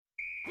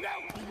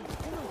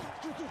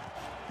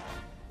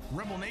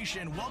Rebel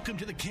Nation, welcome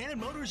to the Cannon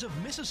Motors of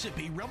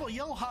Mississippi Rebel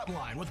Yell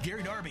Hotline with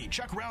Gary Darby,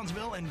 Chuck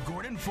Rounsville, and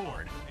Gordon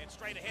Ford. And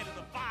straight ahead to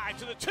the 5,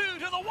 to the 2,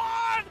 to the 1.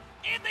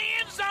 In the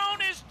end zone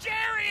is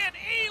Jerry and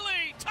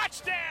Ely.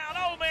 Touchdown,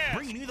 Ole Miss.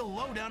 Bringing you the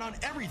lowdown on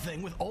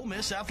everything with Ole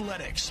Miss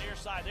athletics. Near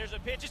side, there's a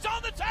pitch. It's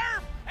on the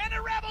turf, and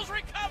the Rebels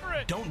recover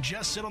it. Don't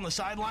just sit on the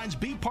sidelines.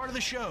 Be part of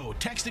the show.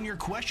 Text in your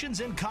questions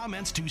and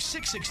comments to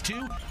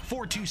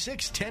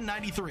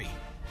 662-426-1093.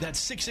 That's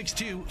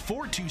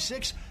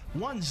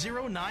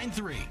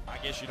 662-426-1093. I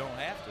guess you don't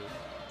have to,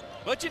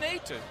 but you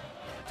need to.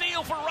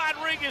 Deal for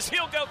Rodriguez.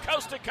 He'll go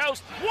coast to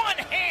coast.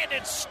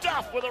 One-handed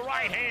stuff with a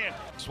right hand.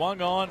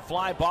 Swung on,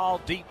 fly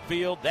ball, deep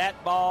field.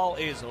 That ball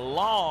is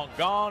long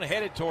gone,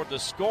 headed toward the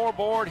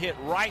scoreboard, hit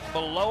right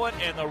below it,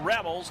 and the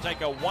Rebels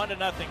take a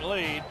 1-0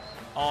 lead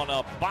on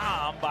a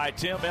bomb by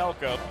Tim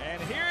Elko.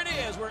 And here it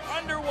is. We're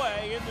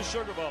underway in the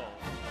Sugar Bowl.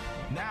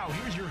 Now,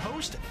 here's your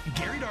host,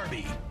 Gary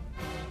Darby.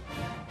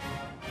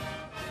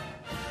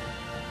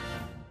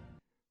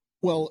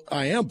 Well,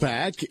 I am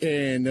back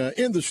and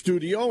in the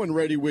studio and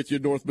ready with you,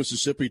 North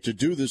Mississippi, to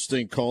do this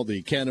thing called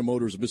the Cannon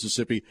Motors of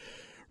Mississippi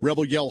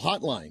Rebel Yell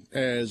Hotline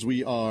as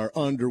we are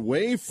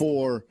underway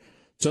for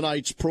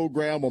tonight's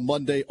program on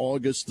Monday,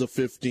 August the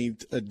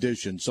 15th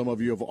edition. Some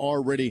of you have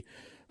already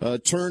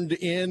turned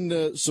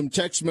in some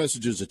text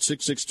messages at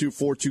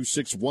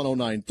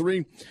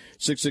 662-426-1093,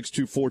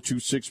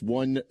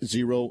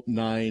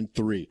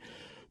 662-426-1093.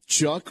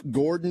 Chuck,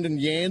 Gordon,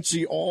 and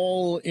Yancey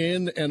all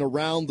in and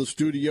around the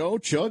studio.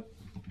 Chuck,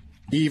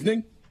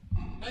 evening.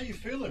 How you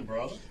feeling,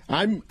 brother?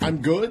 I'm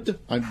good.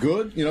 I'm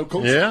good. You know,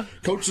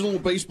 coached a little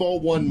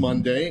baseball one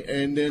Monday,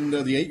 and then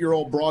the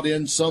 8-year-old brought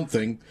in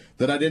something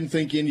that I didn't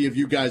think any of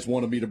you guys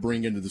wanted me to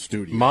bring into the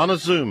studio.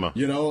 Montezuma.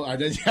 You know, I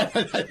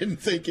didn't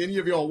think any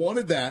of y'all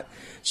wanted that,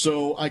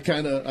 so I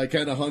kind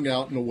of hung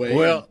out in a way.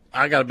 Well,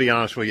 I got to be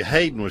honest with you.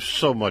 Hayden was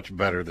so much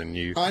better than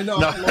you. I know.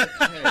 No.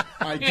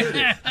 I get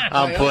it.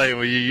 I'm playing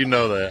with you. You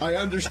know that. I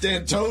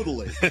understand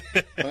totally.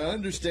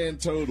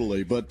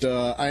 But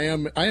I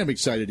am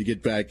excited to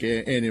get back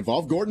and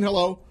involved. Gordon,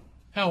 hello.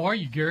 How are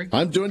you, Gary?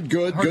 I'm doing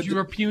good. I heard you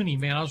were puny,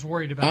 man. I was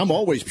worried about you. I'm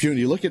always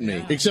puny. Look at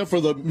me, except for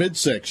the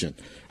midsection.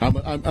 I'm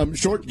a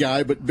short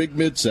guy, but big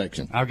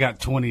midsection. I've got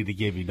 20 to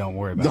give you. Don't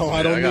worry about it. No,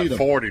 I don't need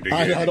 40 to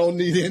give you. I don't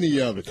need any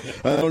of it.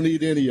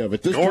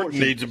 This Gordon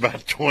needs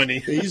about 20.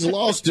 He's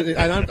lost it,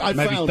 and I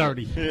maybe found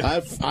 30.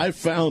 It. I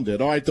found it.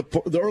 All right,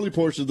 the early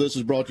portion of this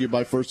is brought to you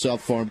by First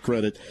South Farm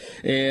Credit,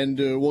 and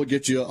we'll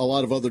get you a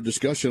lot of other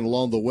discussion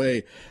along the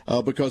way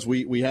because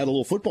we had a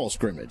little football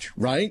scrimmage,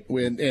 right?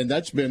 And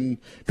that's been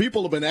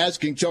people have been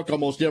asking Chuck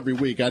almost every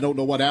week. I don't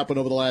know what happened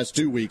over the last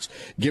 2 weeks.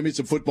 Give me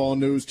some football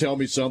news. Tell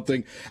me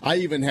something. I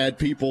even had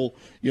people,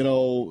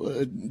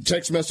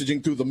 text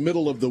messaging through the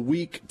middle of the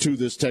week to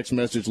this text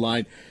message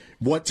line.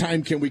 What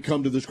time can we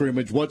come to the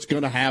scrimmage? What's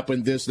going to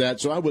happen? This, that.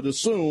 So I would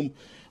assume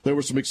there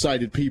were some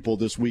excited people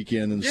this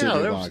weekend in the city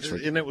of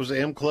Oxford. And it was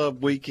the M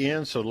Club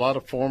weekend, so a lot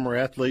of former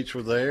athletes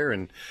were there.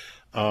 And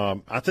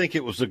I think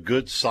it was a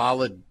good,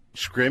 solid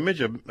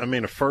scrimmage. I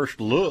mean, a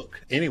first look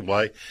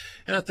anyway.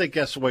 And I think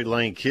that's the way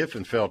Lane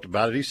Kiffin felt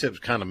about it. He said it was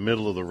kind of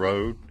middle of the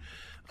road,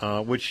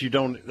 which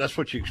that's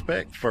what you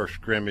expect first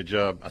scrimmage.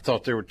 I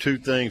thought there were two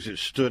things that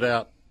stood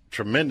out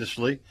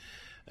tremendously.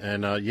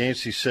 And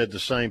Yancey said the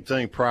same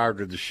thing prior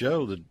to the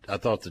show, that I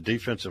thought the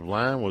defensive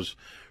line was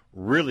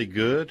really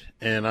good.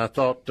 And I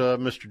thought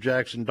Mr.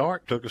 Jackson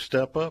Dart took a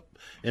step up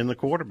in the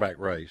quarterback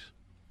race.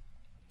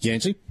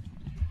 Yancey?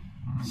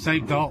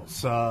 Same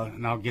thoughts,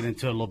 and I'll get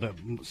into a little bit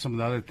some of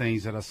the other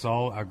things that I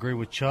saw. I agree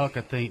with Chuck.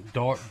 I think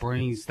Dart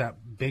brings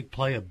that big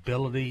play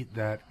ability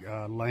that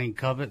Lane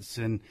covets,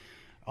 and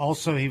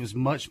also he was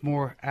much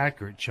more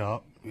accurate,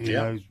 Chuck. You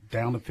know,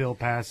 down the field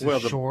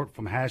passes, short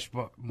from hash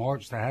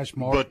marks to hash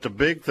mark. But the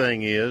big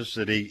thing is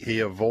that he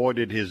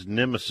avoided his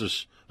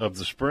nemesis of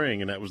the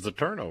spring, and that was the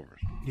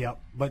turnovers. Yep.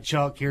 But,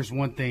 Chuck, here's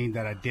one thing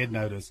that I did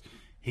notice.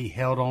 He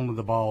held on to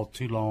the ball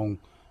too long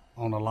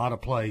on a lot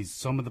of plays.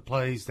 Some of the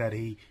plays that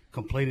he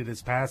completed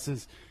his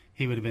passes,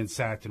 he would have been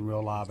sacked in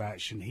real live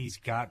action. He's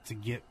got to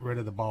get rid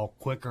of the ball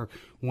quicker.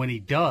 When he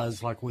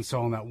does, like we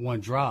saw on that one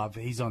drive,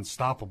 he's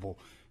unstoppable.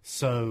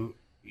 So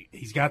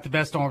he's got the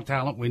best arm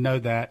talent. We know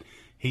that.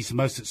 He's the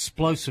most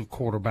explosive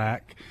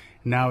quarterback.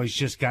 Now he's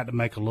just got to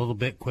make a little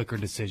bit quicker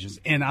decisions,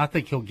 and I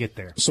think he'll get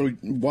there. So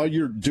while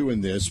you're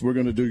doing this, we're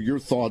going to do your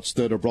thoughts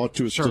that are brought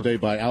to us today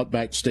by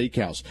Outback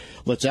Steakhouse.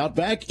 Let's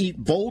Outback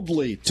eat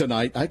boldly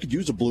tonight. I could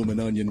use a bloomin'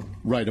 onion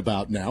right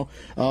about now.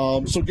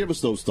 So give us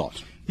those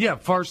thoughts. Yeah,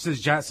 first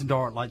is Jackson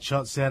Dart. Like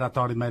Chuck said, I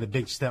thought he made a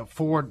big step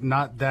forward.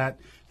 Not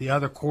that the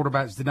other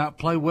quarterbacks did not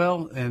play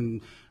well,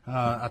 and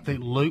I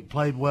think Luke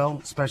played well,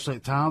 especially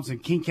at times,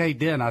 and Kincaid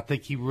did. I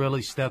think he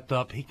really stepped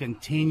up. He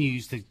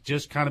continues to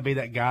just kind of be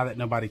that guy that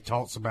nobody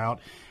talks about.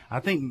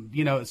 I think,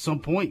 at some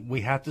point we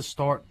have to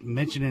start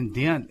mentioning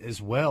Dent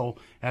as well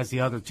as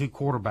the other two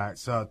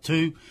quarterbacks.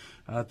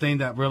 Thing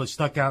that really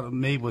stuck out to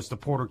me was the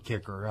Porter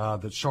kicker.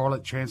 The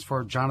Charlotte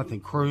transfer, Jonathan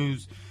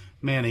Cruz,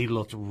 man, he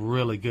looked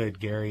really good,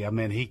 Gary. I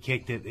mean, he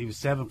kicked it. He was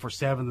 7 for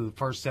 7 in the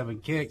first 7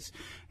 kicks,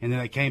 and then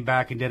they came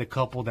back and did a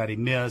couple that he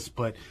missed.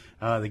 But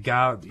the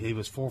guy, he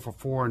was 4 for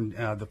 4 in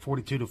the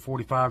 42 to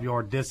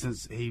 45-yard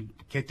distance. He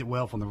kicked it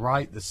well from the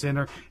right, the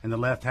center, and the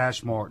left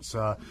hash marks.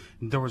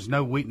 There was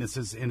no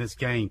weaknesses in this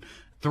game.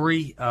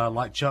 3,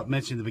 like Chuck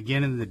mentioned at the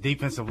beginning, the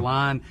defensive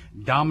line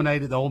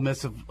dominated the Ole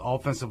Miss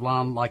offensive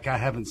line like I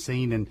haven't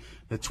seen in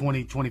the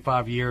 20,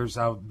 25 years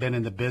I've been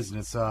in the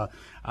business.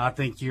 I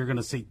think you're going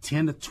to see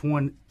 10 to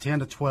 12,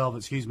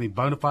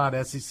 bona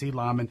fide SEC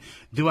linemen.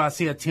 Do I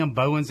see a Tim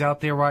Bowens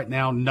out there right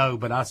now? No,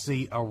 but I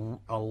see a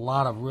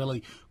lot of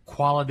really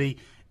quality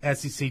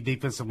SEC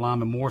defensive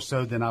linemen, more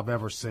so than I've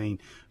ever seen.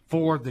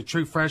 4, the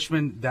true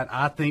freshman that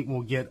I think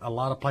will get a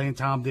lot of playing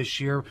time this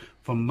year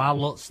from my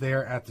looks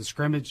there at the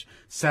scrimmage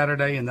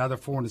Saturday, and the other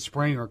 4 in the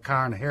spring are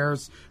Kyron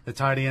Harris, the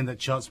tight end that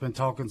Chuck's been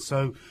talking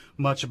so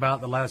much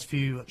about the last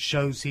few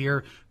shows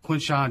here.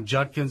 Quinshon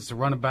Judkins, the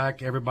running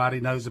back,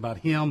 everybody knows about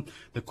him.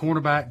 The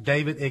cornerback,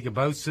 David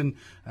Igboson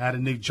out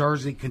of New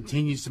Jersey,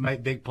 continues to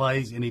make big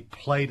plays, and he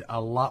played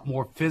a lot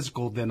more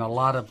physical than a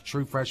lot of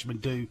true freshmen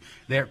do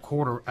there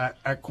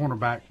at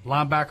cornerback.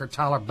 Linebacker,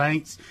 Tyler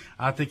Banks,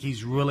 I think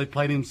he's really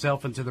played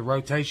himself into the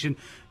rotation.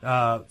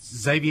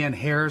 Xavier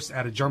Harris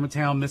out of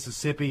Germantown,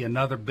 Mississippi,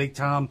 another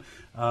big-time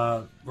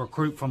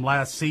recruit from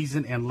last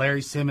season, and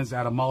Larry Simmons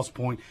out of Moss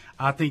Point.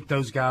 I think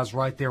those guys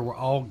right there will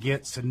all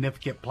get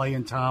significant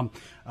playing time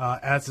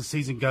as the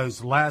season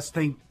goes. Last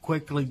thing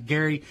quickly,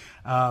 Gary,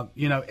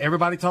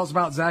 everybody talks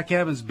about Zach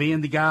Evans being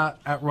the guy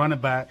at running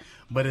back,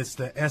 but it's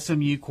the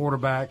SMU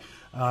quarterback,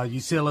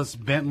 Eusebius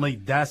Bentley.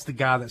 That's the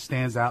guy that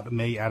stands out to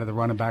me out of the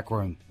running back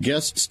room.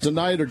 Guests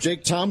tonight are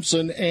Jake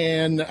Thompson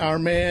and our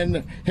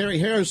man Harry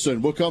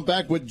Harrison. We'll come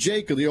back with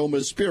Jake of the Ole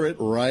Miss Spirit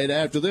right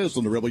after this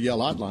on the Rebel Yell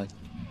Hotline.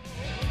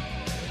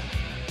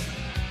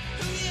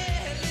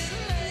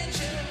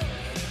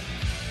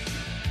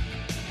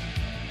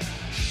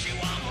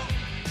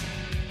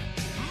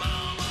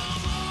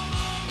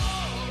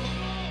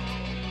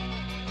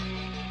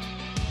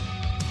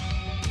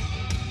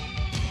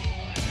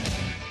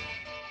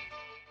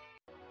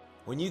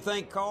 When you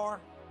think car,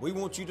 we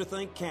want you to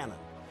think Cannon.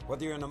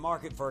 Whether you're in the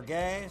market for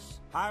gas,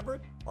 hybrid,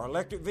 or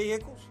electric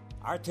vehicles,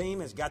 our team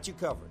has got you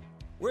covered.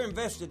 We're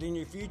invested in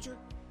your future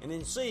and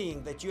in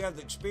seeing that you have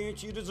the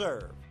experience you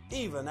deserve,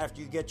 even after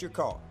you get your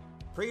car.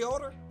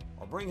 Pre-order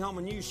or bring home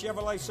a new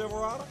Chevrolet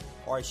Silverado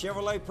or a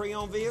Chevrolet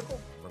pre-owned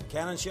vehicle from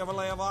Cannon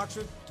Chevrolet of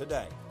Oxford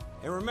today.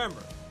 And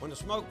remember, when the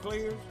smoke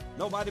clears,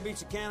 nobody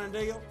beats a Cannon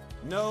deal.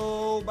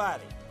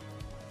 Nobody.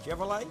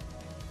 Chevrolet,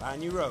 find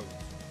new roads.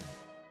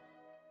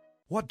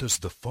 What does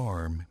the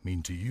farm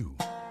mean to you?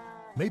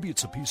 Maybe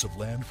it's a piece of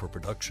land for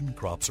production,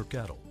 crops, or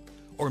cattle.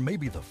 Or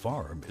maybe the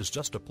farm is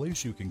just a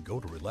place you can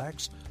go to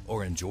relax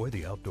or enjoy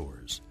the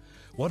outdoors.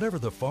 Whatever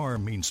the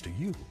farm means to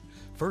you,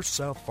 First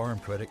South Farm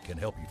Credit can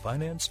help you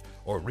finance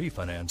or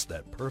refinance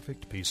that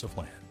perfect piece of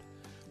land.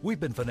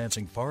 We've been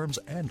financing farms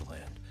and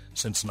land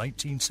since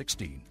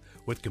 1916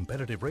 with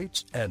competitive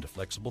rates and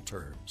flexible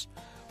terms.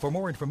 For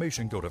more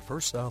information, go to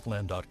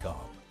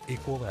firstsouthland.com.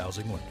 Equal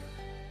housing lender.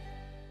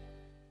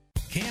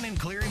 Cannon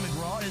Cleary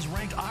McGraw is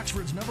ranked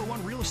Oxford's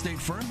 #1 real estate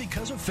firm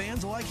because of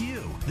fans like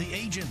you. The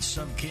agents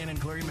of Cannon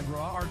Cleary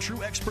McGraw are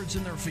true experts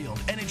in their field,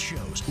 and it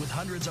shows with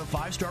hundreds of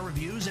 5-star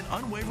reviews and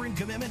unwavering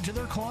commitment to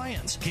their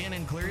clients.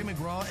 Cannon Cleary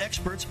McGraw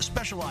experts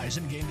specialize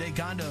in game day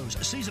condos,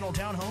 seasonal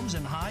townhomes,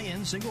 and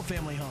high-end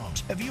single-family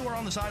homes. If you are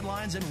on the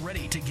sidelines and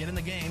ready to get in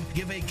the game,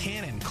 give a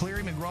Cannon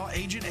Cleary McGraw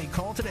agent a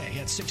call today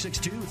at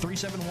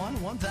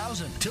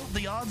 662-371-1000. Tilt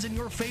the odds in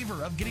your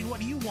favor of getting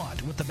what you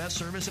want with the best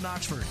service in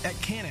Oxford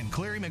at Cannon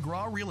Cleary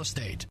McGraw Real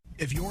Estate.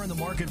 If you're in the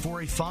market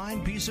for a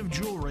fine piece of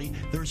jewelry,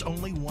 there's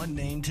only one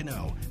name to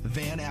know: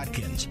 Van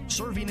Atkins.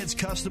 Serving its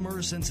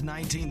customers since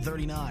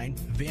 1939,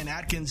 Van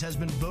Atkins has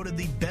been voted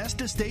the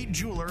best estate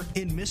jeweler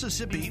in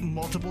Mississippi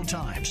multiple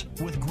times.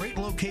 With great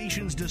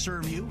locations to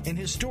serve you in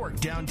historic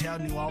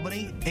downtown New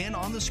Albany and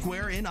on the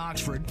square in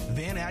Oxford,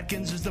 Van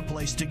Atkins is the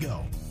place to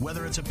go.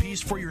 Whether it's a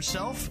piece for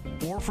yourself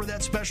or for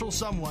that special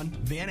someone,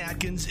 Van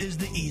Atkins is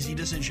the easy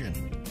decision.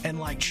 And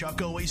like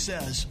Chuck always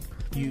says,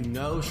 you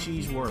know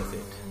she's worth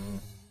it.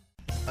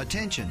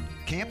 Attention,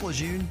 Camp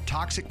Lejeune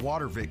toxic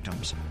water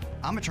victims.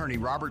 I'm attorney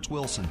Roberts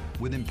Wilson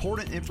with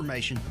important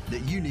information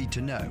that you need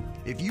to know.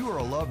 If you or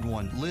a loved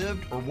one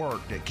lived or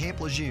worked at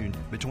Camp Lejeune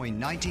between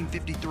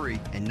 1953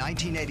 and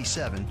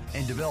 1987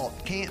 and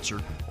developed cancer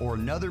or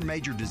another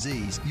major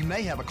disease, you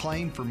may have a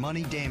claim for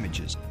money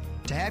damages.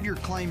 To have your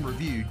claim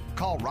reviewed,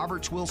 call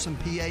Roberts Wilson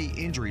PA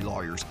Injury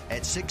Lawyers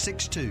at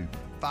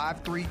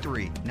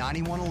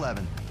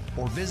 662-533-9111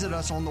 or visit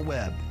us on the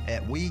web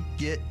at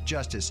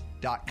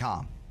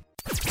wegetjustice.com.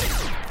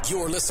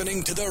 You're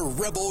listening to the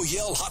Rebel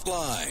Yell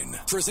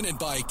Hotline, presented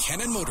by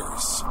Cannon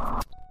Motors.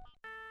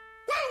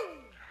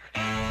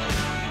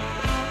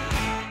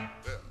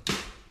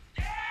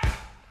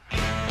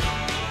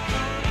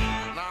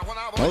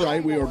 All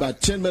right, we are about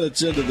 10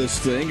 minutes into this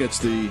thing. It's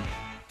the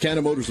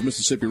Cannon Motors of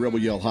Mississippi Rebel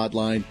Yell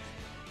Hotline.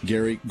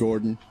 Gary,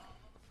 Gordon,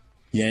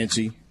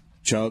 Yancey,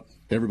 Chuck,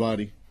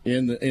 everybody.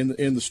 in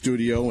the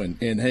studio and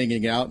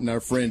hanging out, and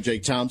our friend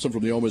Jake Thompson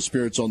from the Ole Miss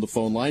Spirits on the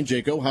phone line.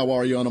 Jaco, how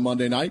are you on a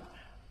Monday night?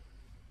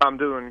 I'm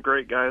doing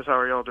great, guys. How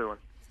are y'all doing?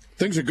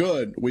 Things are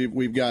good.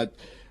 We've got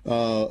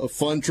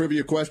fun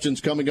trivia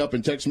questions coming up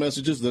in text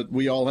messages that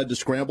we all had to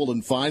scramble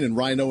and find, and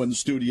Rhino in the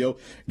studio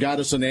got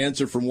us an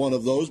answer from one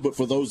of those. But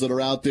for those that are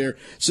out there,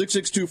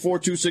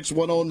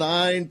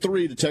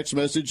 662-426-1093 to text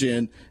message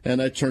in, and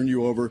I turn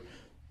you over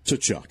to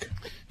Chuck.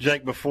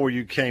 Jake, before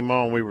you came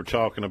on, we were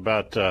talking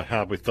about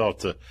how we thought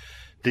the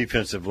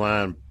defensive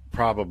line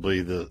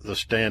probably the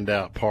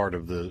standout part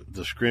of the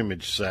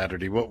scrimmage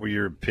Saturday. What were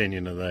your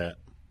opinion of that?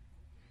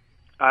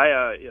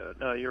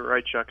 No, you're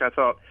right, Chuck. I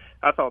thought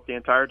the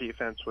entire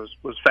defense was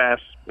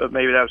fast.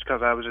 Maybe that was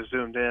because I was just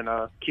zoomed in,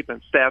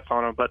 keeping stats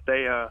on them. But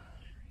they,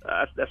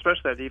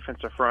 especially that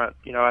defensive front,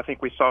 I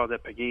think we saw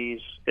that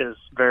Pegues is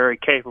very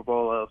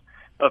capable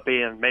of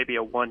being maybe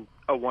a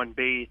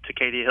 1B to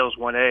Katie Hill's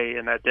 1A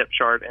in that depth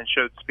chart, and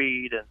showed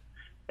speed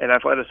and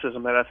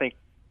athleticism that I think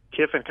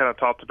Kiffin kind of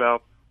talked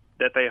about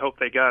that they hope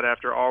they got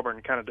after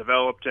Auburn kind of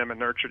developed him and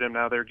nurtured him.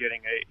 Now they're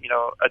getting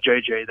a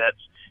JJ that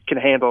can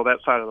handle that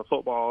side of the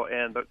football,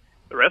 and the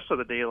rest of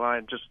the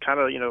D-line just kind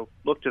of,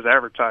 looked as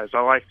advertised. I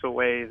like the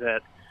way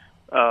that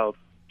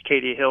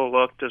Katie Hill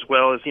looked, as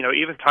well as,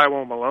 even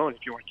Tywone Malone,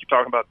 if you want to keep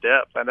talking about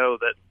depth. I know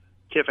that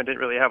Kiffin didn't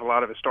really have a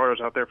lot of his starters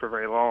out there for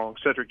very long.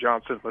 Cedric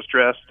Johnson was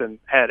dressed and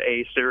had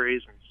a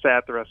series and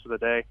sat the rest of the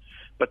day.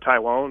 But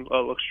Tywone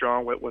looked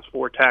strong with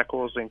 4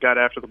 tackles and got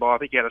after the ball. I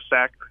think he had a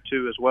sack or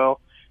 2 as well.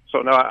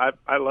 So, no,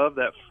 I love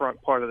that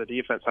front part of the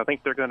defense. I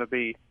think they're going to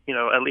be,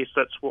 at least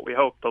that's what we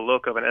hope, the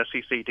look of an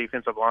SEC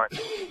defensive line.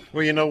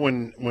 Well,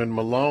 when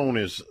Malone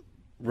is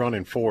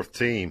running fourth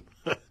team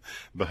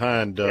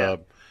behind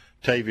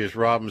Tavius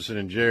Robinson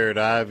and Jared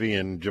Ivey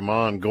and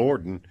Jamon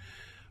Gordon,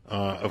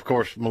 of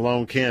course,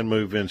 Malone can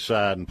move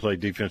inside and play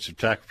defensive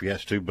tackle if he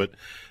has to. But,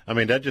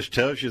 that just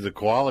tells you the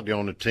quality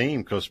on the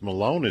team, because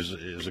Malone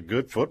is a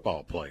good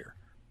football player.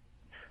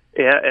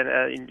 Yeah,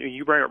 and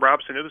you bring up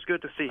Robinson. It was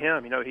good to see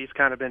him. He's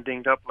kind of been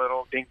dinged up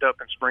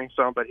in spring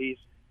some, but he's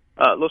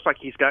looks like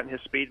he's gotten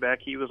his speed back.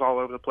 He was all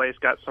over the place,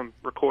 got some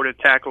recorded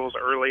tackles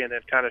early, and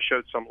then kind of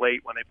showed some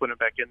late when they put him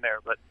back in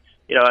there. But,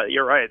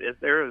 you're right.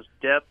 There is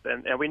depth,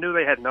 and we knew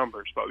they had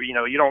numbers, but,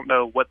 you don't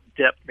know what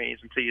depth means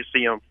until you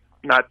see them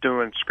not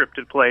doing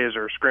scripted plays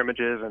or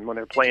scrimmages, and when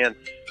they're playing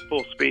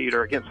full speed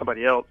or against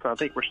somebody else. I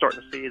think we're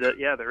starting to see that,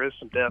 there is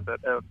some depth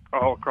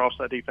all across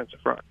that defensive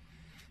front.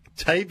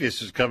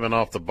 Tavius is coming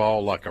off the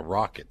ball like a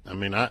rocket.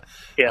 I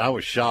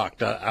was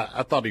shocked.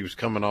 I thought he was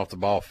coming off the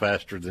ball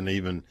faster than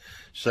even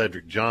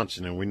Cedric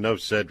Johnson, and we know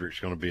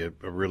Cedric's going to be a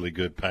really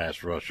good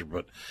pass rusher.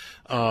 But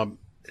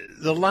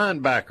the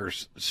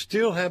linebackers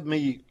still have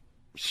me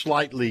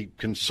slightly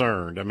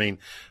concerned.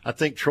 I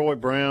think Troy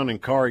Brown and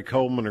Kari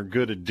Coleman are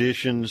good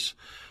additions.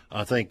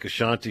 I think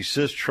Ashanti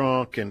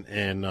Sistrunk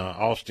and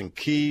Austin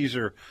Keys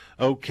are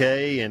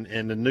okay, and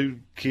the new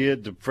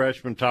kid, the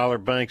freshman Tyler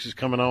Banks, is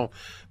coming on.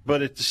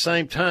 But at the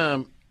same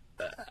time,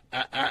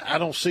 I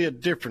don't see a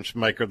difference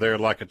maker there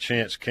like a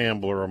Chance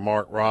Campbell or a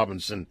Mark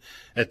Robinson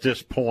at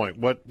this point.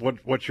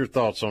 What's your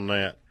thoughts on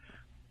that?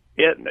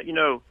 Yeah,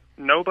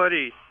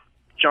 nobody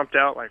jumped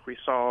out like we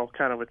saw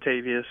kind of with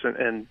Tavius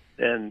and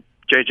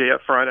JJ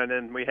up front, and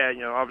then we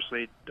had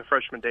obviously the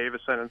freshman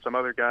Davison and some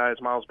other guys,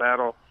 Miles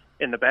Battle,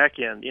 in the back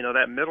end.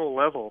 That middle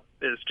level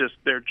is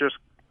they're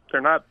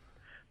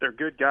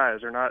good guys.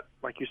 They're not,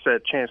 like you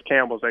said, Chance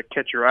Campbells that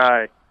catch your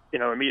eye,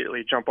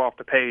 immediately jump off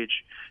the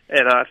page.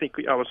 And I think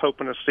I was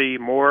hoping to see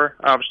more.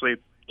 Obviously,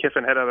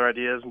 Kiffin had other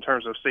ideas in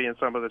terms of seeing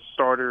some of the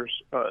starters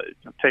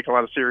take a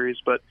lot of series,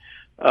 but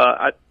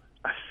I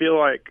feel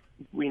like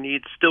we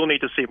still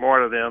need to see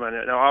more of them.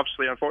 And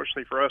obviously,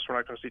 unfortunately for us, we're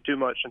not going to see too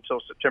much until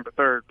September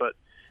 3rd. But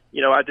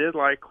I did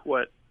like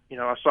what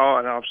I saw,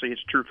 and obviously he's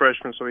a true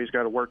freshman, so he's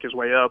got to work his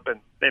way up. And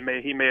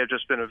he may have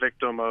just been a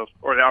victim of,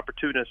 or the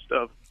opportunist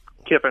of,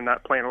 Kiffin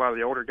not playing a lot of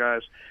the older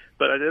guys.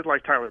 But I did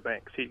like Tyler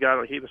Banks. He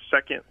was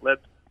second, led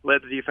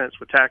the defense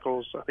with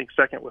tackles. I think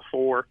second with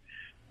 4,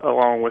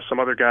 along with some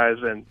other guys.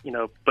 And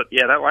but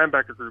yeah, that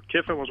linebacker group.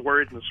 Kiffin was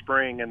worried in the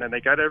spring, and then they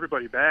got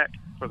everybody back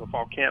for the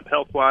fall camp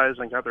health-wise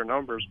and got their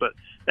numbers. But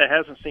that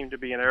hasn't seemed to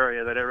be an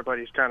area that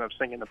everybody's kind of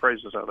singing the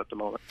praises of at the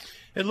moment.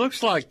 It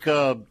looks like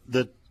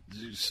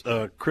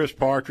Chris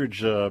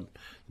Partridge,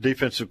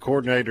 defensive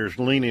coordinator, is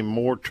leaning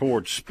more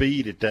towards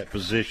speed at that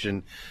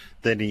position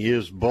than he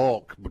is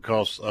bulk,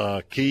 because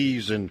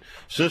Keys and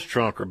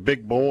Sistrunk are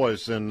big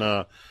boys,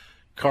 and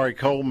Kari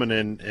Coleman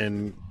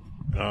and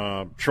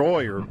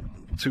Troy are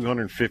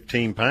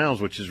 215 pounds,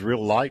 which is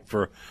real light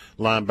for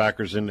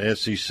linebackers in the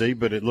SEC,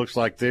 but it looks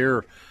like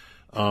they're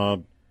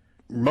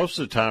most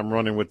of the time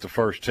running with the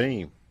first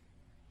team.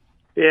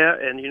 Yeah,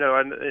 and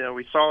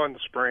we saw in the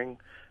spring,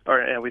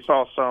 and we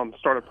saw some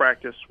start of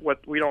practice.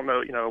 What we don't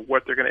know,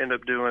 what they're going to end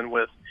up doing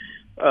with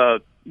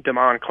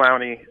Damon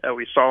Clowney.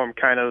 We saw him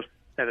kind of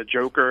at a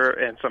Joker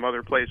and some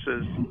other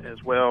places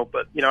as well.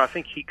 But, I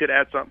think he could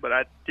add something, but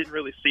I didn't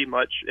really see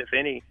much, if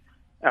any,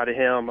 out of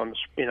him on,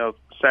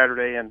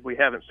 Saturday, and we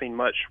haven't seen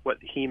much what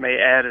he may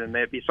add, and it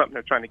may be something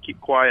they're trying to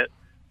keep quiet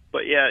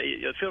But, yeah,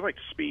 it feels like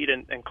speed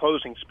and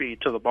closing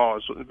speed to the ball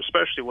is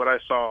especially what I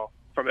saw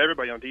from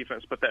everybody on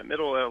defense. But that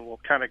middle level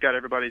kind of got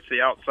everybody to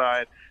the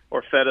outside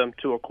or fed them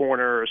to a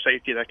corner or a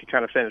safety that could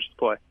kind of finish the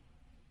play.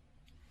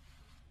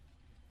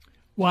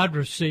 Wide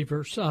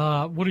receivers,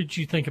 what did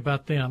you think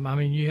about them? I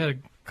mean, you had a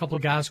couple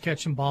of guys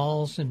catching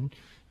balls, and,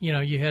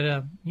 you had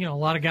a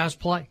lot of guys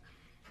play.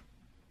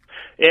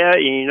 Yeah,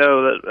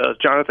 that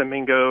Jonathan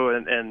Mingo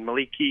and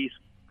Malik Heath,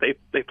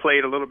 they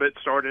played a little bit,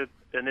 started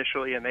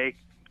initially, and they,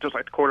 just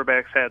like the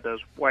quarterbacks, had those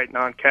white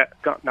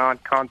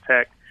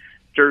non-contact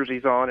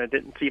jerseys on and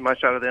didn't see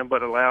much out of them,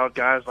 but allowed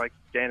guys like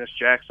Dennis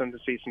Jackson to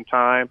see some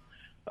time.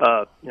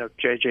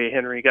 J.J.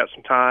 Henry got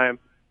some time.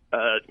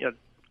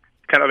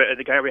 Kind of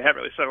the guy we haven't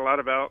really said a lot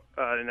about,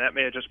 and that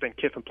may have just been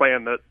Kiffin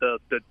playing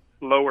the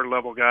lower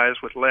level guys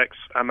with Lex.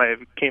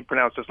 Can't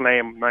pronounce his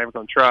name. I'm not even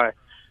going to try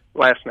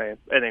last name.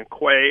 And then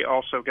Quay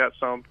also got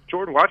some.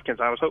 Jordan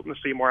Watkins I was hoping to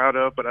see more out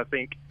of, but I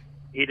think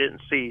he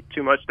didn't see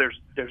too much. There's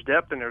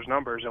depth and there's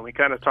numbers, and we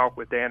kind of talked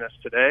with Dennis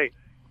today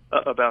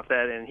about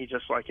that, and he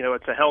just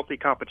it's a healthy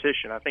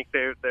competition. I think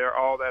they're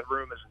all that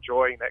room is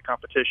enjoying that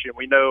competition.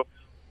 We know,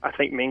 I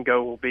think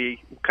Mingo will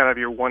be kind of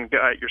your one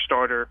guy, your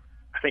starter.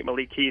 I think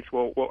Malik Heath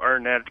will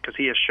earn that because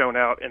he has shown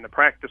out in the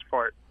practice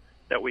part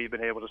that we've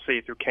been able to see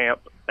through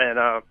camp.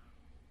 And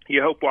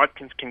you hope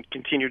Watkins can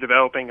continue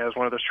developing as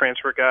one of those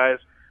transfer guys.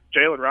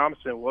 Jalen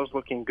Robinson was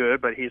looking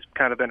good, but he's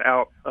kind of been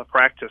out of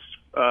practice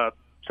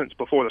since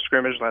before the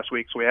scrimmage last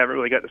week, so we haven't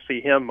really got to see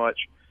him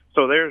much.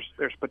 So there's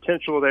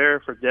potential there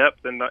for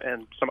depth and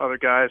some other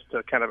guys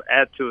to kind of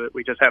add to it.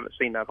 We just haven't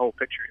seen that whole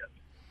picture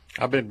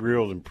yet. I've been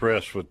real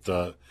impressed with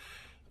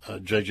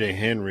J.J.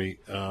 Henry.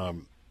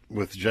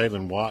 With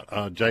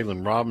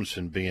Jalen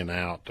Robinson being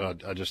out,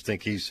 I just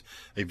think he's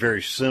a very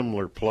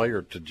similar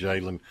player to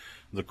Jalen,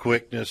 the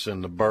quickness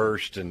and the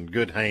burst and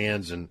good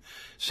hands, and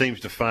seems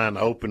to find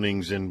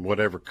openings in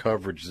whatever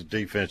coverage the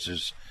defense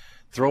is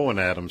throwing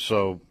at him.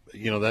 So,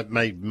 that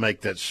may make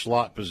that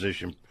slot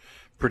position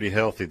pretty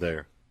healthy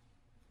there.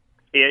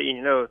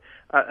 Yeah,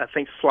 I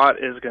think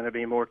slot is going to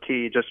be more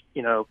key,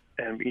 and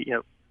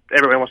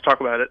everybody wants to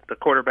talk about it, the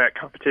quarterback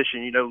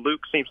competition.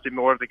 Luke seems to be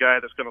more of the guy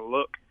that's going to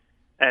look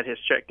at his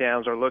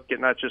checkdowns or look at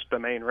not just the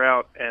main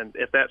route. And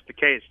if that's the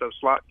case, those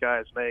slot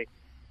guys may,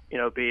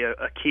 be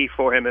a key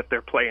for him if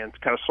they're playing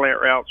kind of slant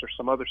routes or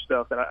some other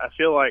stuff. And I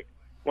feel like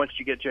once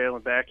you get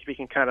Jalen back, if he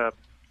can kind of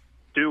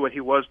do what he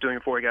was doing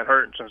before he got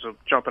hurt in terms of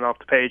jumping off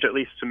the page, at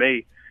least to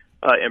me,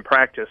 in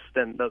practice,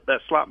 then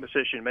that slot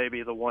position may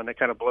be the one that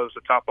kind of blows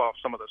the top off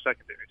some of the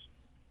secondaries.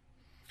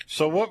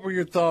 So what were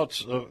your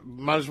thoughts?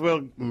 Might as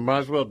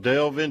well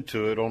delve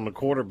into it on the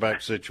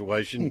quarterback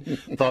situation.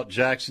 Thought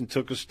Jackson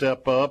took a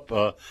step up.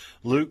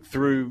 Luke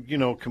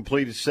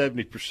completed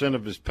 70%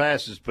 of his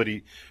passes, but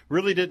he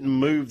really didn't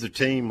move the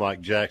team like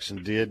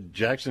Jackson did.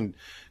 Jackson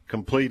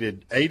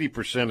completed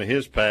 80% of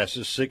his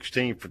passes,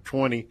 16 for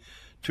 20,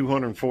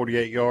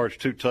 248 yards,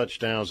 2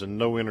 touchdowns, and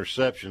no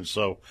interceptions.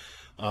 So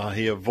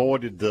he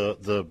avoided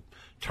the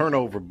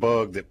turnover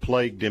bug that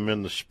plagued him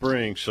in the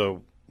spring.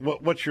 So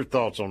what's your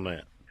thoughts on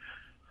that?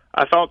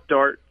 I thought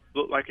Dart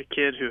looked like a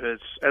kid who has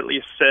at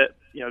least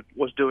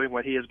was doing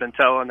what he has been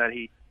telling, that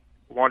he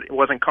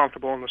wasn't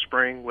comfortable in the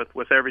spring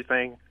with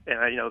everything, and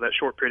that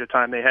short period of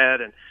time they had,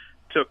 and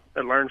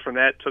learned from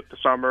that, took the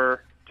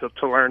summer to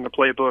learn the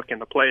playbook and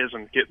the plays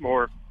and get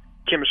more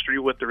chemistry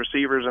with the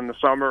receivers in the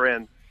summer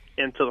and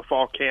into the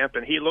fall camp,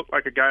 and he looked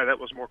like a guy that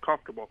was more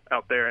comfortable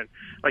out there. And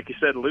like you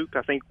said, Luke,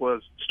 I think,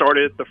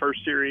 started the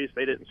first series.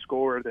 They didn't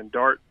score. Then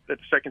Dart, at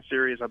the second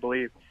series, I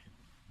believe,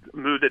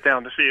 moved it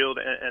down the field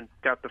and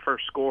got the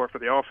first score for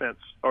the offense,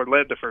 or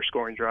led the first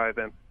scoring drive.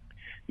 And,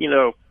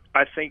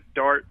 I think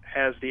Dart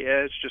has the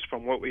edge just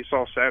from what we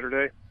saw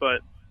Saturday,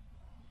 but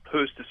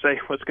who's to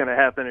say what's going to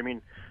happen? I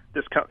mean,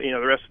 the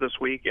rest of this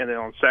week and then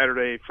on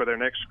Saturday for their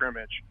next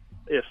scrimmage,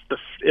 if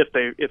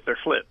they're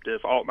flipped,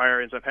 if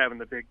Altmaier ends up having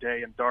the big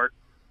day and Dart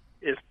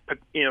is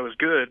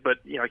good, but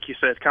like you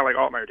said, it's kind of like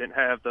Altmaier didn't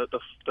have the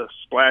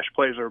splash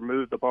plays or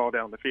move the ball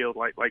down the field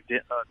like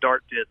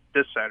Dart did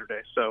this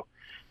Saturday. So,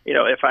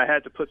 if I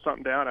had to put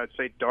something down, I'd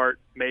say Dart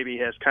maybe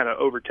has kind of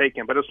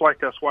overtaken. But it's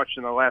like us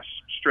watching the last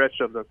stretch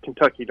of the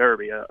Kentucky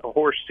Derby. A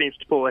horse seems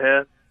to pull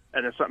ahead,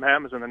 and then something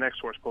happens, and the next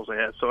horse pulls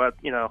ahead. So,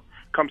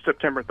 come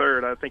September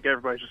 3rd, I think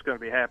everybody's just going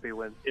to be happy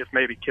if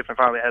maybe Kiffin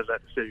finally has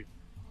that decision.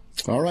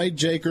 All right,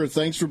 Jaker,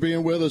 thanks for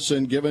being with us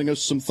and giving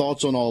us some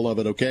thoughts on all of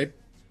it, okay?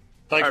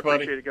 Thanks, I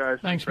buddy. appreciate it, guys.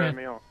 Thanks, for man.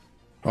 having me on.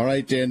 All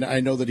right, and I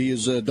know that he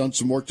has done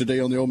some work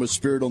today on the Ole Miss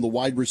Spirit on the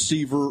wide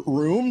receiver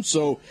room,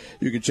 so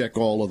you can check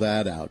all of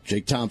that out.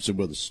 Jake Thompson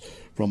with us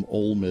from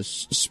Ole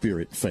Miss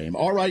Spirit fame.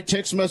 All right,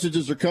 text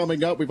messages are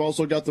coming up. We've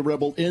also got the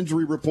Rebel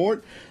injury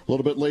report. A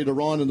little bit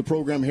later on in the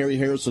program, Harry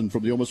Harrison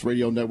from the Ole Miss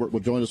Radio Network will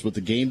join us with the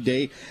Game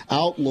Day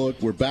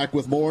Outlook. We're back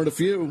with more in a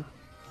few.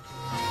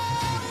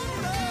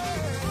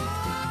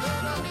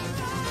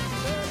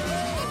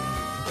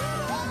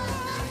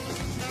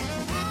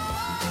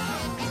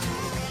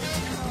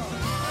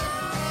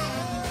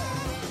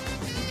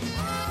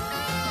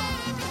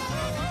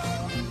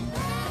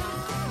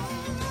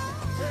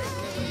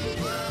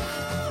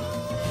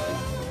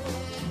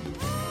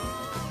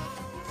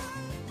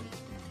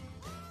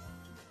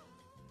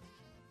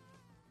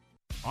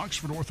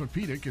 Oxford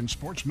Orthopedic and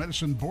Sports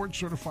Medicine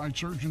board-certified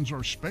surgeons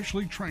are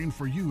specially trained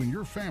for you and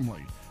your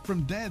family,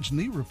 from dad's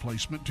knee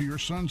replacement to your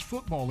son's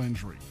football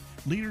injury.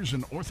 Leaders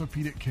in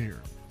orthopedic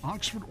care,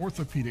 Oxford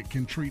Orthopedic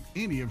can treat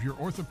any of your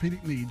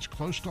orthopedic needs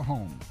close to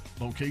home.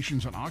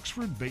 Locations in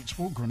Oxford,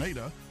 Batesville,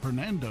 Grenada,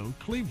 Hernando,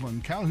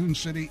 Cleveland, Calhoun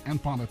City,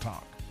 and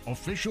Pontotoc.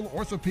 Official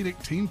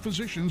orthopedic team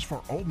physicians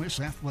for Ole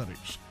Miss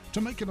Athletics. To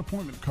make an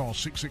appointment, call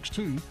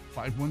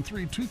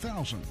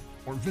 662-513-2000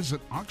 or visit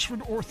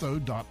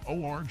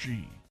oxfordortho.org.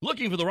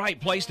 Looking for the right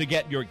place to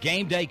get your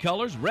game day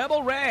colors?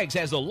 Rebel Rags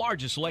has the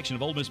largest selection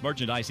of Ole Miss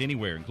merchandise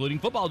anywhere, including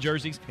football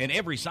jerseys in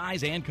every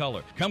size and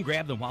color. Come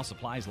grab them while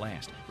supplies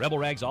last. Rebel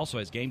Rags also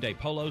has game day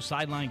polos,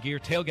 sideline gear,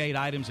 tailgate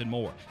items, and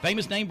more.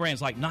 Famous name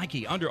brands like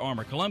Nike, Under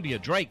Armour, Columbia,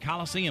 Drake,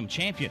 Coliseum,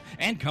 Champion,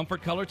 and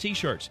Comfort Color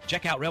t-shirts.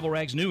 Check out Rebel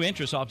Rags' new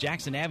entrance off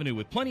Jackson Avenue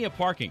with plenty of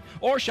parking,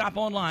 or shop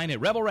online at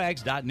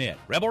rebelrags.net.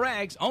 Rebel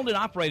Rags, owned and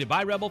operated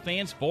by Rebel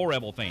fans for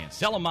Rebel fans.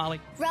 Sell them,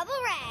 Molly. Rebel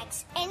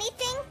Rags,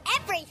 anything,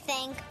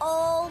 everything,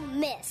 Ole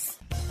Miss.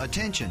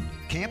 Attention,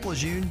 Camp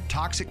Lejeune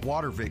toxic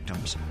water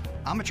victims.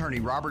 I'm attorney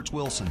Roberts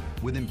Wilson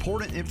with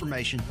important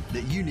information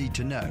that you need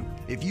to know.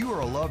 If you or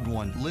a loved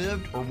one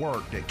lived or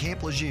worked at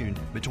Camp Lejeune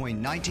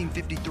between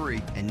 1953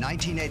 and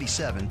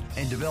 1987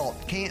 and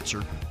developed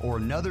cancer or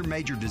another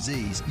major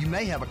disease, you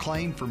may have a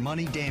claim for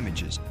money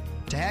damages.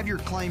 To have your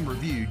claim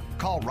reviewed,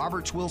 call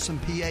Roberts Wilson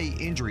PA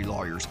Injury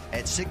Lawyers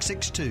at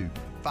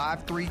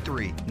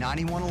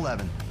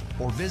 662-533-9111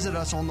 or visit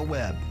us on the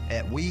web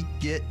at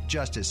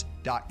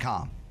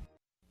wegetjustice.com.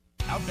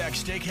 Outback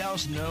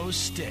Steakhouse knows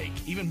steak.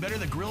 Even better,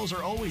 the grills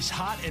are always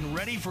hot and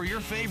ready for your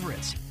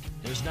favorites.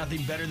 There's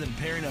nothing better than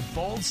pairing a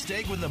bold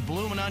steak with a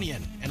bloomin'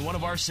 onion and one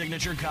of our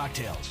signature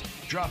cocktails.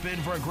 Drop in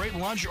for a great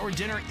lunch or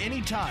dinner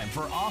anytime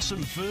for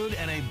awesome food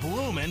and a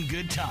bloomin'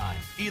 good time.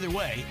 Either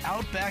way,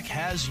 Outback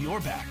has your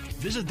back.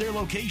 Visit their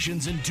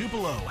locations in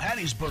Tupelo,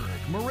 Hattiesburg,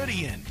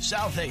 Meridian,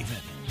 South Haven,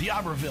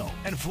 D'Iberville,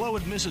 and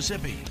Flowood,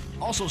 Mississippi.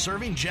 Also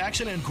serving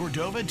Jackson and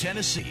Cordova,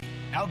 Tennessee.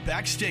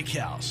 Outback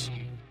Steakhouse.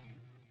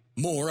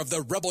 More of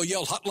the Rebel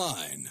Yell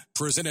Hotline,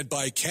 presented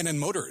by Cannon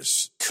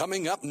Motors,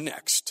 coming up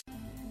next.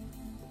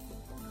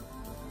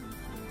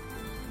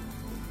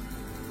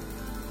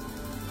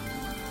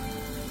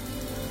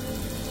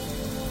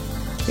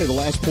 Hey, the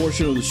last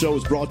portion of the show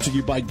is brought to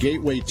you by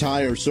Gateway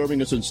Tire,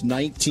 serving us since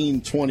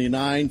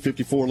 1929,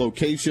 54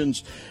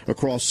 locations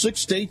across 6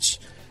 states.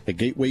 At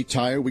Gateway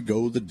Tire, we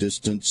go the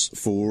distance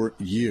for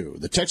you.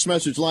 The text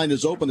message line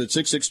is open at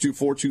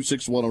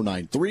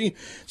 662-426-1093,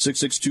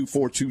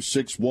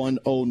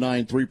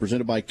 662-426-1093,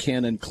 presented by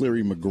Cannon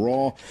Cleary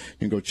McGraw. You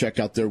can go check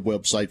out their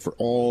website for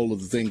all of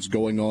the things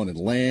going on in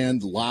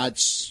land,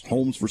 lots,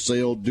 homes for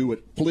sale. Do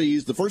it,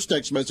 please. The first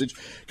text message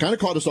kind of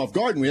caught us off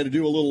guard, and we had to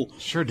do a little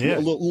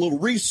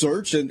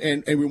research,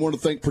 and we want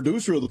to thank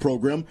producer of the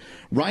program,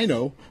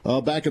 Rhino,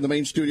 back in the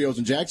main studios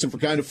in Jackson, for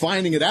kind of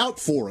finding it out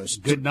for us.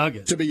 Good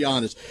nugget. To be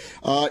honest.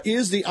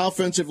 Is the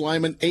offensive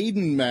lineman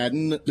Aiden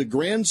Madden the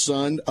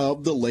grandson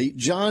of the late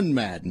John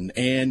Madden?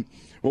 And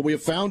what we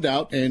have found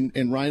out,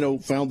 and Rhino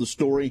found the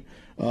story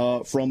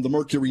from the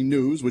Mercury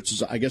News, which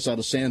is, I guess, out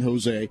of San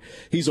Jose.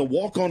 He's a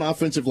walk-on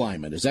offensive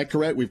lineman. Is that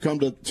correct? We've come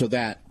to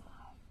that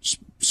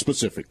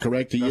specific,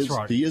 correct? That's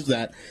right. He is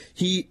that.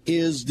 He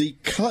is the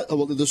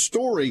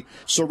story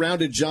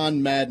surrounded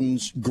John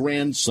Madden's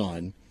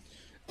grandson.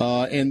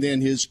 And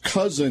then his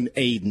cousin,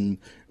 Aiden,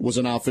 was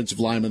an offensive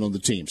lineman on the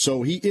team.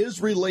 So he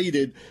is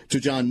related to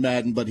John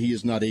Madden, but he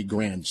is not a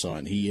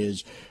grandson. He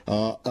is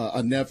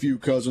a nephew,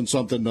 cousin,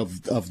 something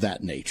of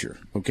that nature.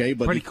 Okay?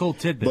 But pretty cool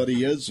tidbit. But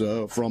he is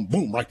from,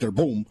 boom, right there,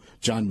 boom,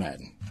 John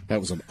Madden. That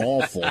was an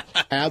awful,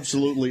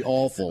 absolutely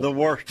awful. The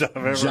worst I've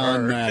ever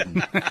John heard.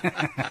 Madden.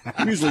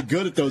 I'm usually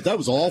good at those. That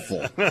was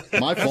awful.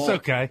 My fault. That's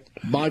okay.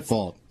 My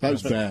fault. That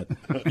was bad.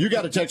 You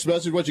got a text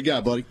message. What you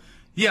got, buddy?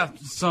 Yeah,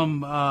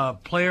 some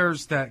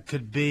players that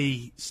could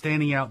be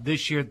standing out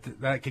this year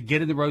that could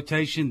get in the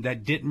rotation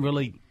that didn't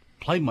really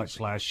play much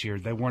last year.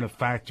 They weren't a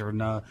factor.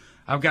 And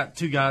I've got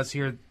 2 guys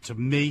here, to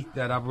me,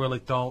 that I've really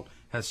thought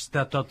has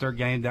stepped up their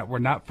game that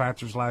were not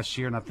factors last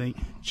year, and I think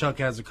Chuck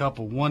has a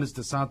couple. One is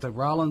DeSante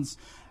Rollins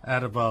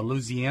out of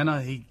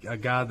Louisiana. A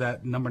guy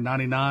that, number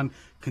 99,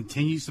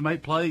 continues to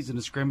make plays in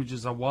the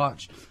scrimmages I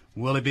watched.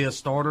 Will he be a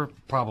starter?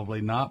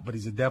 Probably not, but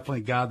he's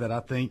definitely a guy that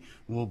I think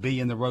will be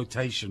in the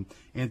rotation.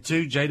 And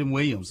 2, Jaden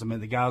Williams. I mean,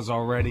 the guy's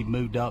already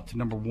moved up to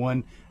number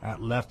 1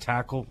 at left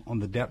tackle on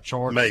the depth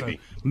chart.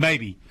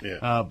 Maybe.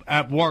 Yeah.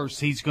 At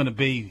worst, he's going to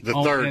be the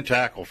third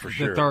tackle for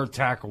sure. The third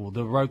tackle,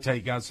 the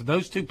rotate guy. So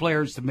those 2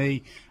 players, to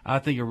me, I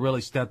think have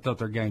really stepped up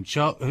their game.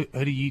 Chuck, who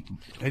do you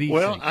think?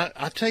 Well,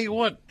 I tell you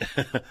what,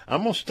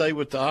 I'm going to stay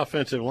with the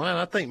offensive line.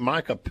 I think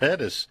Micah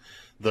Pettis,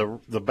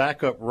 the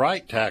backup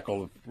right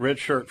tackle,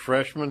 redshirt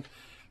freshman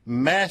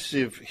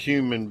massive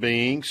human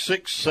being,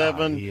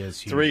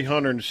 6'7",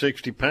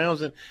 360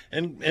 pounds,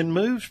 and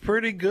moves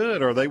pretty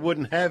good, or they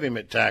wouldn't have him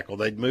at tackle.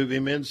 They'd move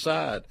him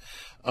inside.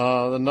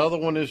 Another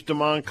one is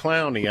Damon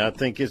Clowney. I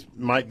think it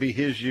might be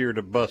his year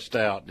to bust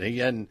out. He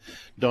hadn't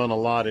done a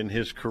lot in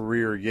his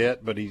career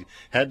yet, but he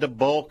had to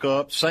bulk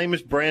up. Same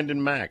as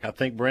Brandon Mack. I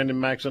think Brandon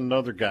Mack's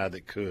another guy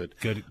that could.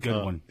 Good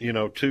one.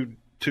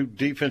 Two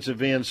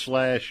defensive end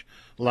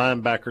 /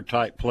 linebacker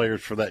type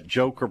players for that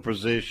joker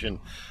position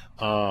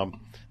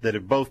that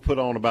have both put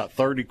on about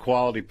 30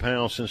 quality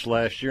pounds since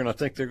last year, and I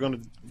think they're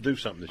going to do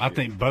something this year. I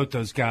think both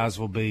those guys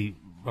will be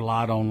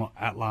relied on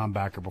at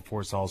linebacker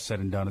before it's all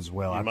said and done as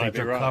well. I think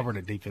they're covered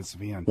at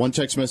defensive end. One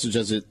text message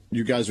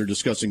you guys are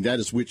discussing that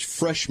is which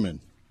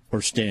freshmen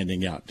are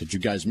standing out. Did you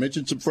guys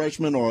mention some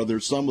freshmen, or are there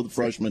some of the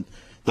freshmen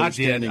that are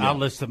standing out? I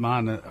listed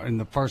mine in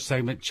the first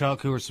segment.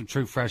 Chuck, who are some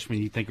true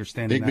freshmen you think are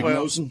standing out?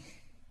 Igbenogson?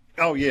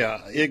 Oh, yeah.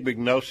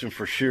 Igbenogson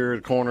for sure,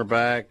 the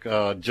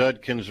cornerback.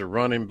 Judkins, a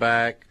running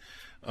back.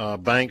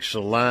 Banks, a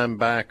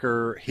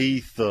linebacker.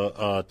 Heath,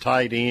 a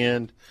tight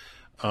end.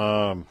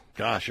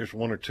 There's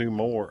one or two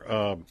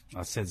more.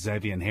 I said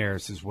Xavier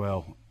Harris as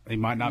well. He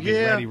might not be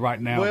ready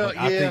right now, but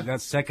I think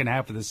that second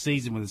half of the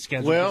season with the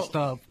schedule and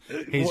stuff,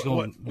 he's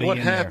going to be in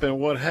there.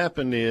 What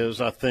happened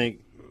is, I think,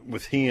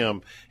 with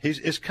him,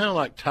 it's kind of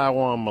like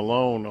Tywan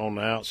Malone on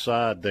the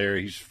outside there.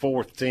 He's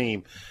fourth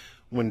team.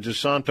 When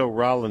DeSanto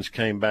Rollins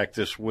came back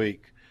this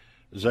week,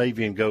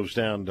 Xavier goes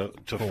down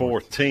to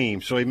fourth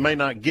team. So he may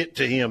not get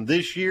to him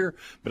this year,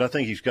 but I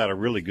think he's got a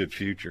really good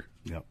future.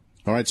 Yep.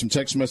 All right, some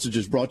text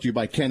messages brought to you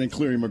by Ken and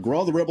Cleary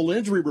McGraw. The Rebel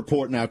Injury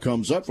Report now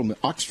comes up from the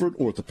Oxford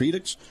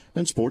Orthopedics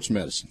and Sports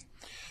Medicine.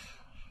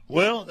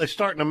 Well, they're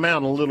starting to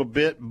mount a little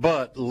bit,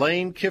 but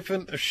Lane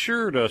Kiffin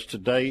assured us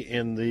today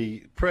in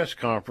the press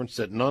conference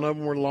that none of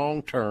them were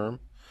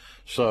long-term,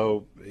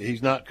 so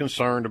he's not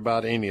concerned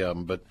about any of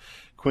them. But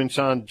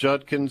Quinshon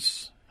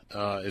Judkins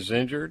is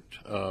injured,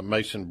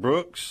 Mason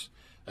Brooks,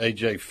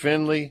 A.J.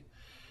 Finley,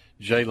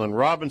 Jalen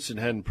Robinson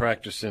hadn't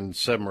practiced in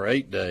 7 or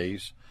 8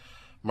 days.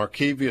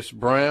 Markevius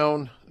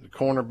Brown, the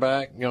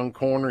cornerback, young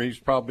corner, he's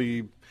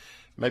probably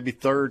maybe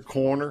third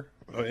corner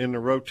in the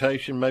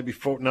rotation,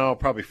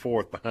 probably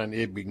fourth behind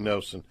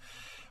Igbenogson.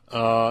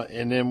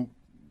 And then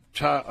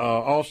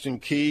Austin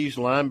Keys,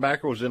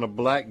 linebacker, was in a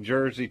black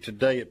jersey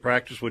today at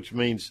practice, which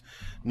means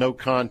no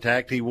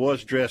contact. He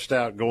was dressed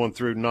out going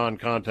through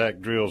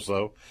non-contact drills,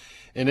 though.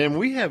 And then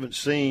we haven't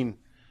seen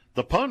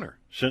the punter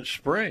since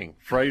spring,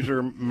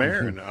 Fraser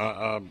Marin.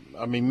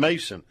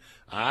 Mason.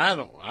 I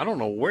don't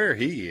know where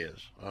he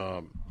is.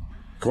 Of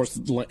course,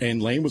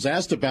 and Lane was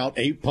asked about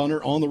a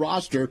punter on the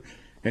roster,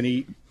 and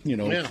he,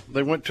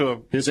 they went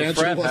to his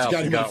answer was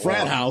got him a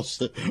frat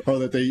house, or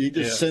that he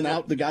just sent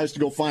out the guys to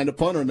go find a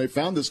punter, and they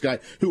found this guy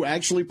who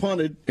actually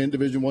punted in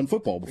Division I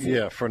football before.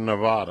 Yeah, for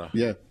Nevada.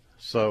 Yeah,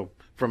 so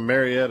from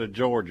Marietta,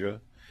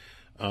 Georgia,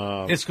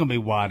 it's going to be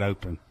wide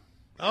open.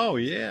 Oh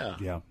yeah,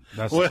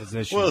 that's the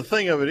position. Well, the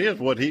thing of it is,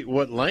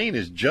 what Lane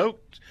has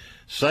joked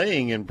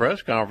saying in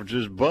press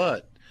conferences,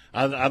 but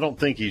I don't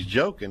think he's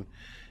joking,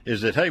 is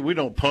that, hey, we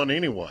don't punt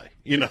anyway.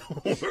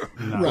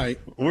 Right?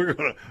 We're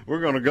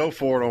gonna go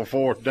for it on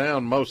fourth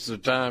down most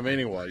of the time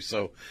anyway.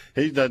 So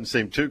he doesn't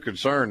seem too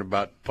concerned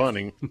about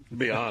punting, to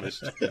be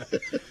honest.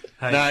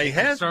 Now he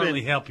has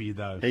certainly help you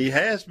though. He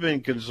has been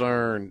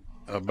concerned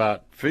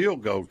about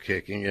field goal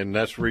kicking, and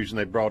that's the reason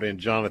they brought in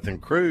Jonathan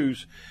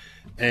Cruz.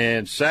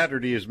 And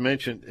Saturday, as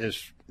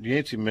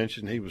Yancey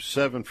mentioned, he was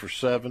 7 for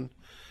 7.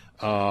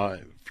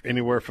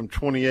 Anywhere from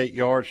 28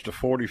 yards to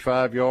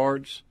 45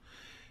 yards.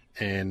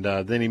 And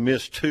then he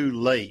missed 2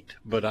 late,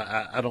 but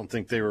I don't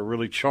think they were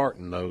really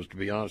charting those, to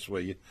be honest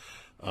with you.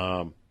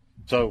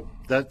 So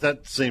that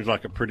seems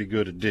like a pretty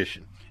good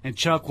addition. And,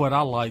 Chuck, what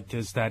I liked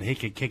is that he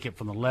could kick it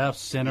from the left,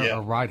 center,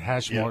 or right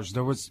hash marks.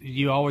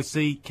 You always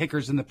see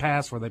kickers in the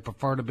past where they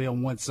prefer to be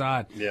on one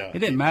side. Yeah. It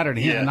didn't matter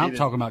to him, and I'm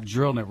talking about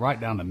drilling it right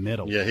down the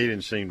middle. Yeah, he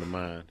didn't seem to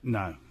mind.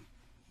 No.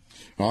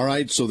 All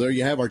right, so there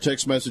you have our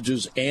text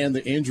messages and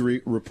the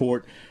injury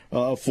report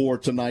for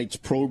tonight's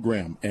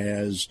program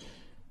as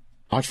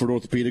Oxford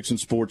Orthopedics and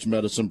Sports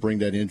Medicine bring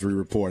that injury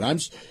report.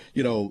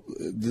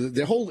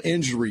 The whole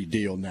injury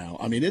deal now,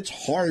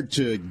 it's hard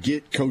to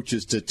get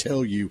coaches to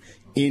tell you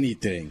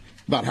anything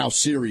about how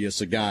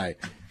serious a guy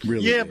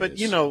really is. Yeah, but,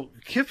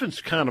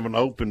 Kiffin's kind of an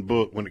open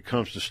book when it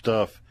comes to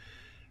stuff.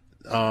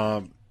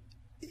 And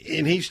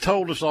he's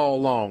told us all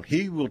along,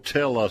 he will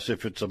tell us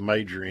if it's a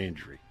major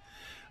injury.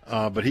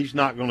 But he's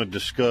not going to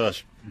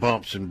discuss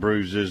bumps and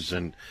bruises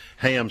and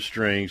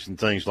hamstrings and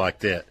things like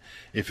that.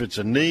 If it's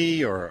a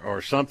knee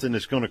or something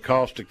that's going to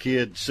cost a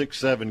kid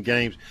 6-7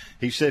 games,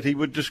 he said he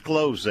would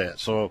disclose that.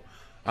 So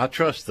I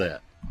trust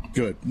that.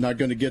 Good. Not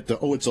going to get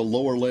it's a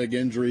lower leg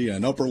injury,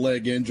 an upper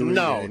leg injury.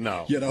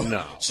 No.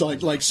 It's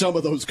like some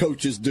of those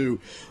coaches do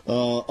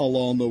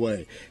along the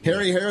way.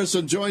 Harry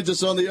Harrison joins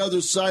us on the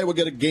other side. We'll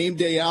get a game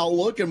day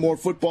outlook and more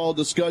football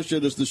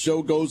discussion as the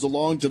show goes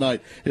along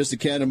tonight. It's the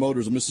Cannon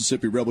Motors of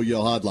Mississippi Rebel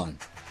Yell Hotline.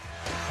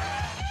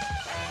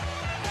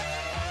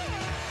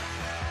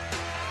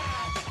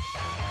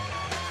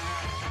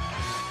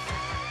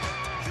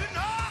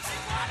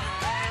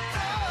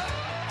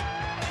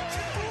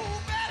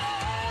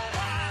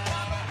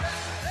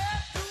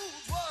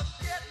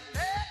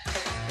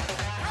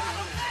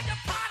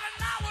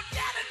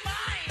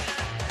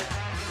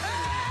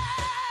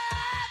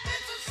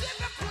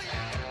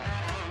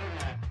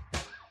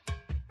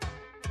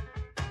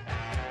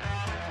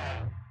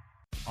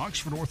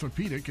 Oxford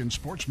Orthopedic and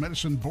Sports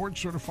Medicine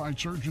board-certified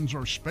surgeons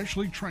are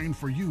specially trained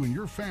for you and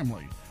your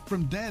family,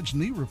 from dad's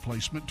knee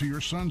replacement to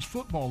your son's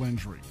football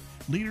injury.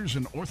 Leaders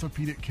in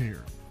orthopedic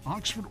care.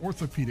 Oxford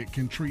Orthopedic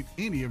can treat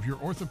any of your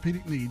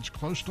orthopedic needs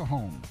close to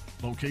home.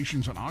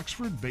 Locations in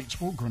Oxford,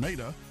 Batesville,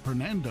 Grenada,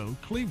 Hernando,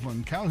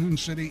 Cleveland, Calhoun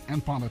City,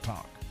 and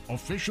Pontotoc.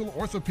 Official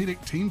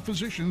orthopedic team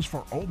physicians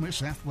for Ole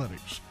Miss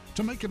Athletics.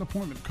 To make an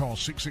appointment, call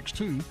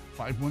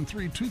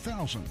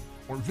 662-513-2000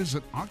 or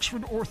visit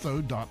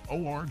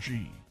oxfordortho.org.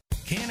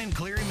 Cannon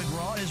Cleary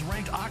McGraw is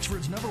ranked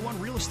Oxford's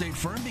 #1 real estate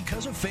firm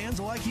because of fans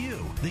like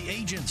you. The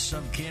agents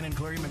of Cannon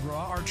Cleary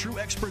McGraw are true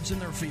experts in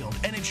their field,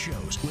 and it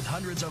shows with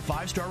hundreds of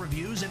 5-star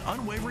reviews and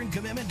unwavering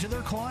commitment to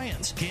their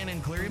clients.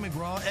 Cannon Cleary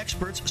McGraw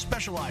experts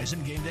specialize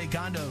in game day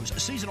condos,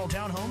 seasonal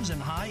townhomes,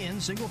 and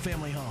high-end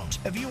single-family homes.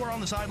 If you are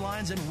on the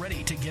sidelines and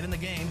ready to get in the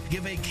game,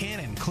 give a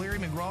Cannon Cleary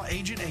McGraw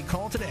agent a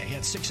call today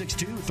at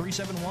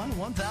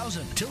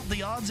 662-371-1000. Tilt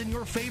the odds in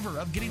your favor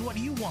of getting what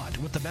you want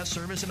with the best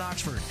service in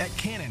Oxford at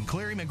Cannon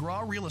Cleary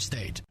McGraw Real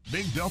Estate.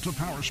 Big Delta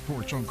Power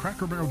Sports on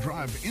Cracker Barrel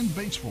Drive in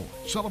Batesville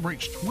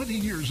celebrates 20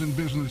 years in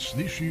business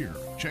this year.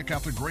 Check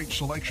out the great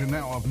selection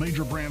now of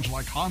major brands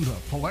like Honda,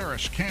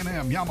 Polaris,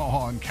 Can-Am,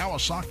 Yamaha, and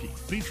Kawasaki,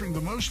 featuring the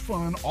most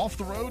fun off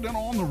the road and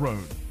on the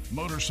road.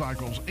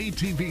 Motorcycles,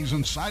 ATVs,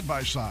 and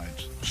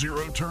side-by-sides,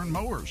 zero-turn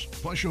mowers.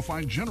 Plus, you'll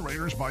find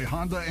generators by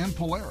Honda and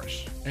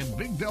Polaris. And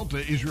Big Delta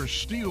is your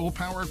steel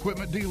power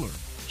equipment dealer,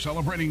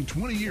 celebrating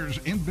 20 years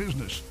in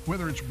business,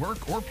 whether it's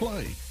work or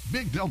play.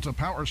 Big Delta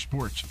Power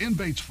Sports in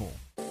Batesville.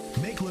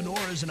 Make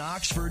Lenora's in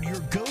Oxford your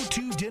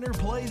go-to dinner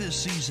play this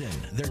season.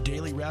 Their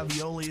daily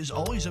ravioli is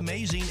always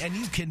amazing, and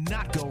you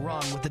cannot go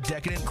wrong with the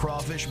decadent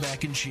crawfish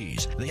mac and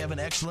cheese. They have an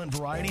excellent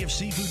variety of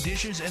seafood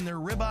dishes, and their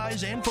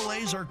ribeyes and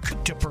fillets are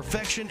cooked to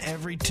perfection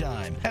every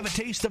time. Have a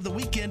taste of the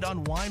weekend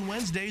on Wine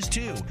Wednesdays,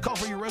 too. Call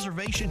for your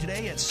reservation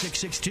today at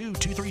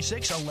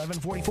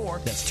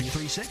 662-236-1144. That's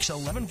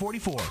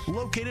 236-1144.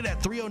 Located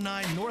at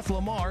 309 North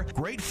Lamar.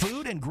 Great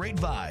food and great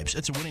vibes.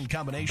 It's a winning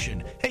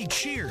combination. Hey,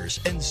 cheers,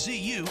 and see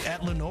you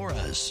at Lenora's.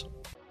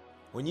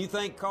 When you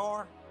think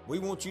car, we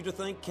want you to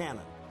think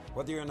Cannon.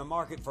 Whether you're in the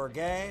market for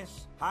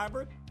gas,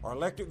 hybrid, or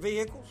electric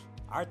vehicles,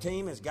 our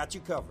team has got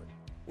you covered.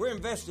 We're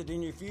invested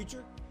in your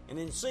future and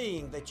in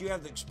seeing that you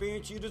have the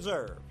experience you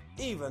deserve,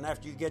 even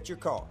after you get your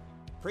car.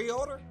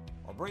 Pre-order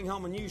or bring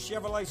home a new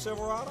Chevrolet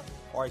Silverado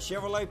or a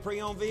Chevrolet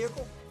pre-owned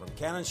vehicle from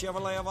Cannon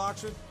Chevrolet of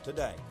Oxford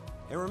today.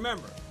 And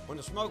remember, when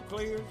the smoke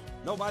clears,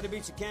 nobody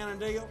beats a Cannon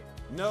deal.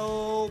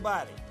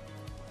 Nobody.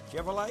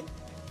 Chevrolet,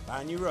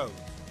 find new roads.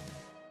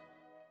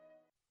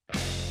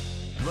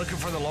 Looking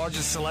for the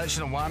largest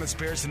selection of wine and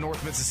spirits in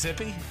North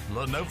Mississippi?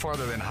 Look no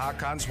further than High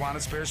Cotton's Wine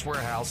and Spirits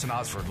Warehouse in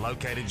Oxford,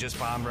 located just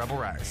behind Rebel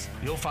Rags.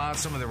 You'll find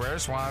some of the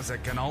rarest wines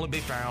that can only be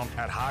found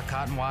at High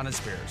Cotton Wine and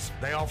Spirits.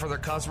 They offer their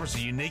customers a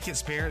unique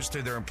experience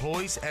through their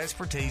employees'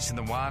 expertise in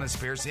the wine and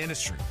spirits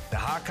industry. The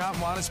High Cotton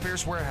Wine and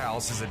Spirits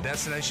Warehouse is a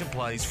destination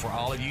place for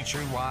all of you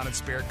true wine and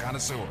spirit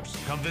connoisseurs.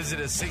 Come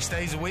visit us 6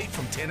 days a week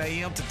from 10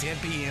 a.m. to 10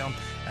 p.m.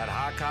 at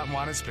High Cotton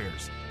Wine and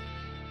Spirits.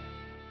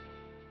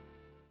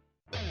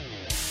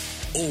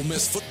 Ole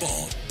Miss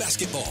football,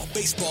 basketball,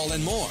 baseball,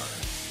 and more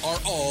are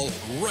all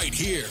right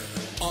here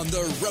on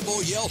the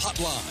Rebel Yell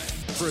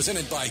Hotline,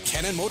 presented by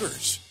Cannon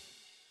Motors.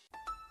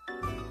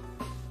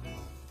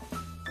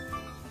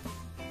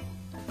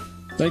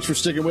 Thanks for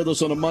sticking with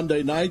us on a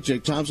Monday night.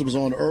 Jake Thompson was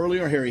on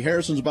earlier. Harry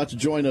Harrison's about to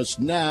join us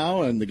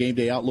now. And the Game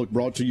Day Outlook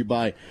brought to you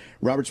by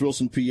Roberts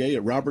Wilson PA.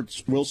 At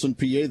Roberts Wilson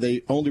PA,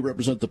 they only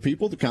represent the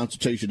people. The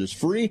consultation is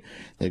free.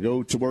 They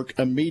go to work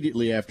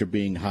immediately after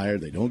being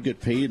hired. They don't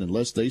get paid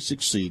unless they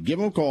succeed. Give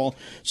them a call,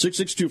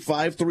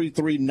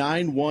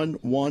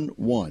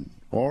 662-533-9111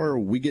 or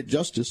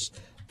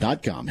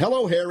wegetjustice.com.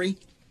 Hello, Harry.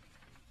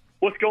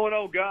 What's going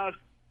on, guys?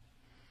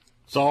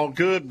 It's all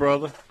good,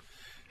 brother.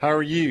 How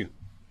are you?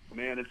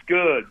 Man, it's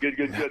good. Good.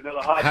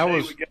 Another hot day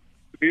we got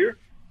here.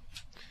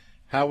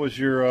 How was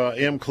your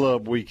M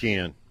Club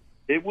weekend?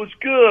 It was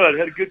good.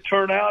 Had a good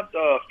turnout.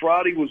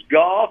 Friday was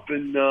golf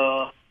and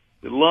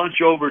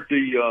lunch over at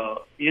the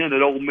inn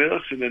at Ole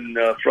Miss, and then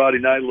Friday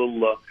night a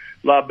little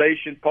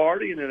libation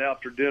party, and then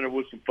after dinner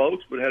with some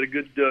folks. But had a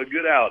good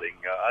outing.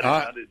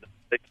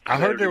 I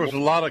heard there was a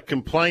lot of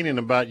complaining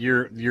about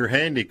your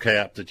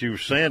handicap, that you were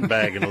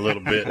sandbagging a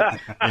little bit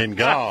in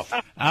golf.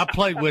 I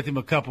played with him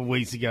a couple of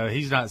weeks ago.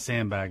 He's not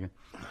sandbagging.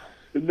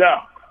 No,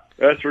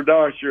 that's for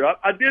darn sure.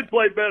 I did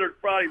play better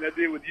Friday than I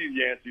did with you,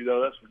 Yancey,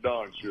 though. That's for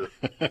darn sure.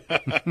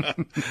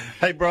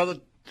 Hey, brother,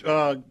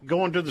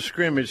 going to the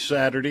scrimmage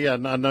Saturday, I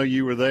know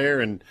you were there,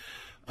 and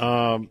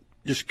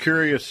just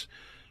curious,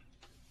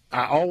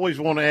 I always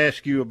want to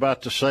ask you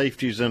about the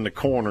safeties and the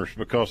corners,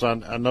 because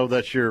I know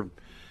that's your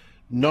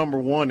number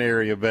one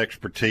area of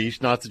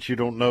expertise. Not that you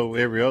don't know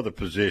every other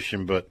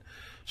position, but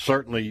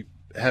certainly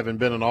having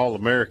been an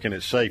All-American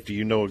at safety,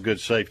 you know a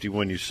good safety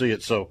when you see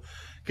it. So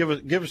give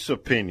us an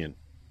opinion.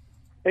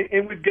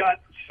 And we've got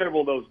several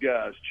of those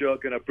guys,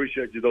 Chuck, and I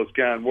appreciate you those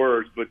kind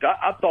words. But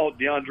I thought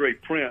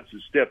DeAndre Prince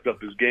has stepped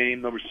up his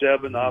game. Number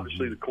 7,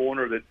 obviously the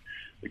corner that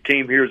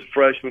came here as a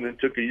freshman and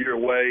took a year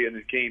away and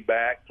then came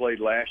back, played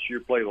last year,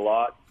 played a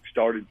lot,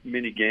 started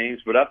many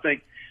games. But I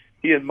think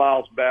he and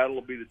Miles Battle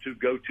will be the two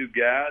go-to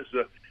guys.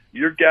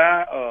 Your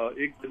guy,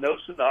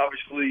 Igbenogson,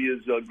 obviously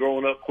is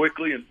growing up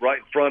quickly and right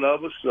in front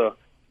of us.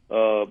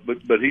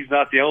 But he's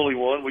not the only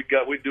one.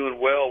 We're doing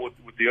well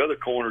with the other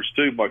corners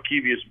too.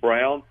 Markevius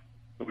Brown,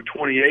 number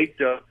 28.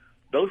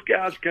 Those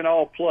guys can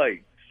all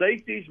play.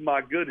 Safeties,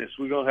 my goodness,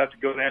 we're going to have to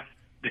go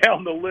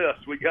down the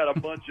list. We got a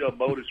bunch of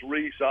Modus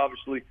Reese,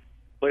 obviously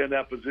playing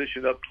that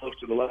position up close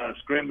to the line of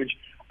scrimmage.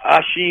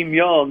 Ashim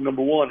Young,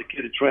 number 1, the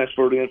kid that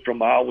transferred in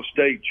from Iowa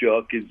State,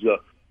 Chuck, is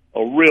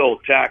a real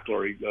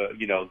tackler,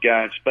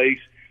 guy in space.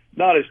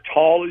 Not as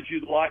tall as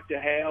you'd like to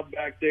have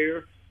back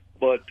there,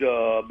 but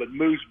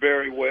moves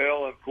very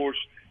well. And of course,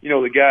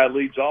 the guy who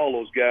leads all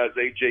those guys,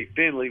 A.J.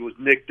 Finley, was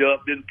nicked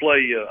up, didn't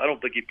play. I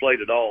don't think he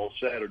played at all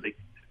Saturday,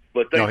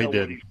 but they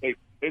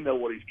know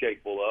what he's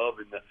capable of.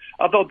 And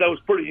I thought that was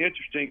pretty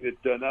interesting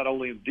that not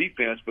only in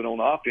defense but on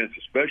offense,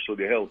 especially,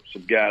 they held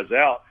some guys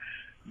out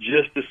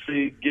just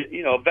to get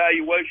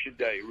evaluation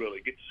day.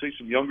 Really get to see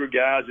some younger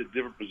guys at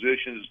different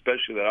positions,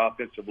 especially that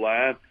offensive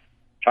line.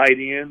 Tight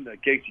end,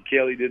 Casey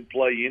Kelly didn't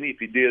play any. If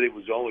he did, it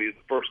was only in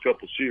the first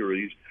couple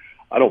series.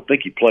 I don't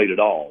think he played at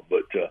all.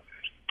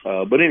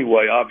 But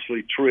anyway,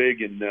 obviously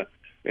Trigg and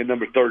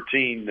number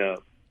 13,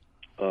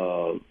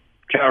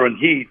 Kyron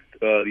Heath,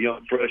 the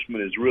young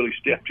freshman, has really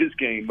stepped his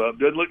game up.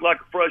 Doesn't look like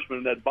a freshman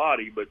in that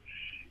body, but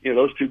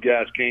those two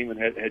guys came and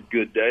had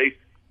good days.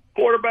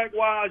 Quarterback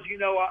wise,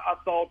 I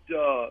thought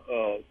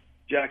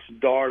Jackson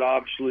Dart,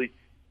 obviously,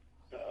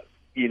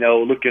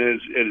 looking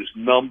at his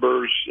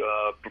numbers,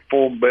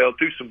 performed well,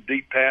 threw some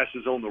deep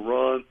passes on the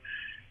run.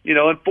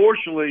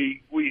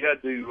 Unfortunately, we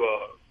had to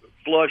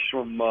flush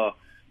from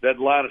that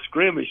line of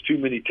scrimmage too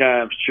many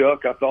times,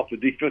 Chuck. I thought the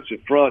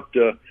defensive front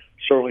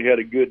certainly had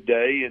a good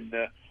day, and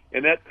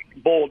that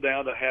boiled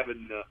down to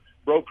having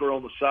Broker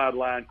on the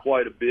sideline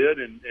quite a bit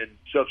and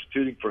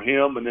substituting for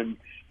him, and then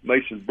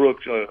Mason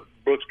Brooks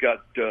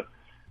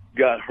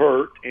got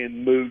hurt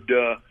and moved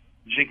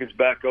James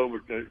back over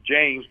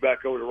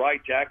to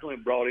right tackle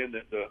and brought in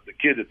the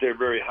kid that they're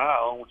very high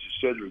on, which is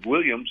Cedric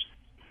Williams.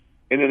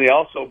 And then they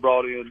also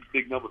brought in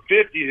big number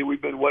 50, who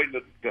we've been waiting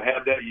to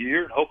have that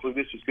year, and hopefully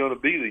this is going to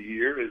be the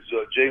year, is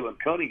Jalen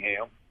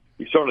Cunningham.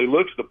 He certainly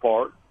looks the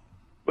part.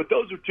 But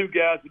those are two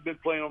guys that have been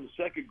playing on the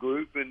second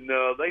group, and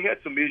they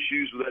had some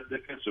issues with that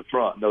defensive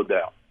front, no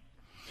doubt.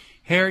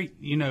 Harry,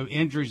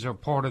 injuries are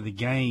part of the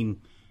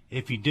game.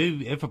 If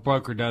a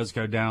Broker does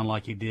go down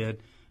like he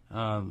did,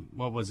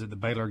 what was it, the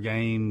Baylor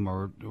game,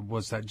 or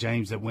was that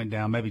James that went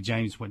down? Maybe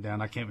James went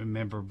down. I can't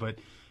remember. But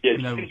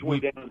James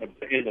went down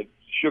in the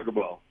Sugar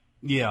Bowl.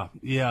 Yeah.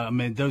 I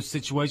mean, those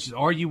situations.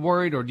 Are you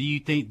worried, or do you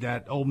think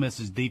that Ole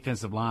Miss's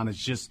defensive line is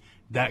just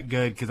that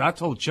good? Because I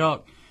told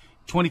Chuck,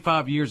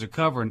 25 years of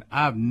covering,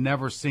 I've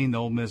never seen the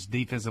Ole Miss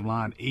defensive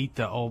line eat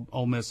the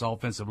Ole Miss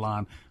offensive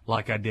line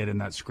like I did in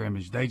that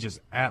scrimmage. They just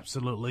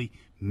absolutely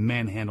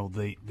manhandled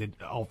the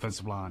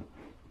offensive line.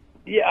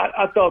 Yeah,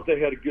 I thought they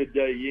had a good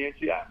day,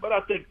 Yancey. But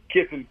I think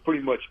Kiffin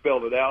pretty much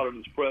spelled it out in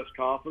his press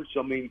conference.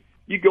 I mean,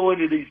 you go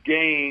into these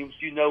games,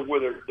 you know where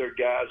their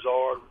guys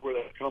are, where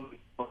they're coming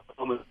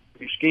from.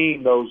 You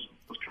scheme those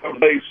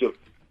plays of,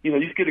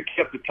 you could have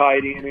kept the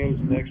tight end in as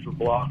an extra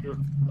blocker.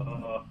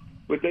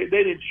 But they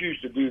didn't choose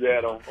to do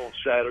that on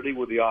Saturday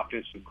with the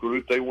offensive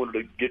group. They wanted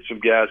to get some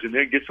guys in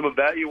there and get some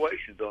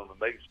evaluations on them.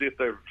 They can see if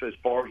they're as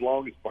far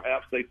along as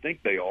perhaps they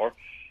think they are.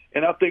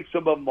 And I think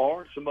some of them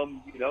are. Some of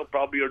them,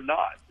 probably are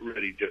not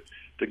ready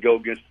to go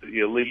against the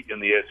elite in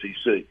the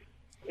SEC.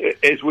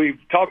 As we've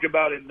talked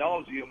about in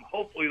nauseum,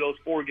 hopefully those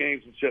 4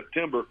 games in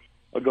September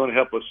are going to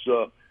help us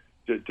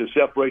to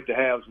separate the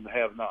haves and the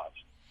have-nots.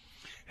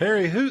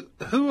 Harry,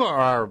 who are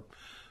our,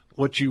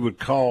 what you would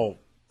call,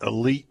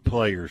 elite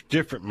players,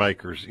 difference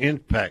makers,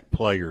 impact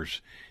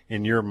players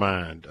in your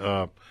mind?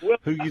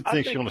 Who you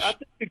think's going to? I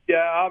think,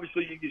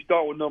 obviously you can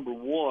start with number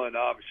 1.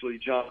 Obviously,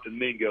 Jonathan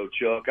Mingo,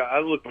 Chuck. I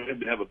look for him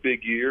to have a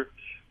big year.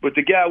 But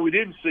the guy we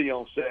didn't see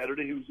on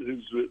Saturday, who's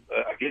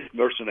I guess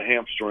nursing a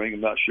hamstring,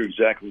 I'm not sure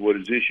exactly what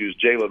his issue is.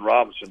 Jalen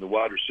Robinson, the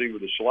wide receiver,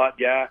 the slot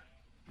guy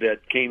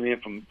that came in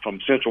from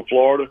Central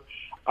Florida.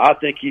 I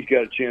think he's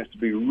got a chance to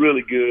be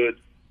really good.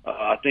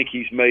 I think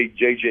he's made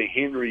J.J.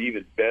 Henry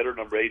even better,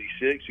 number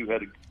 86, who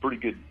had a pretty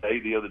good day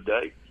the other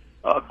day.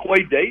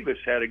 Quay Davis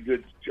had a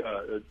good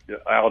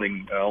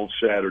outing on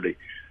Saturday.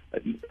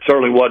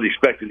 Certainly wasn't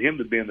expecting him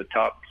to be in the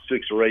top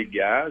 6 or 8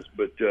 guys,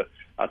 but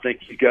I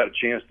think he's got a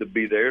chance to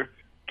be there.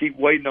 Keep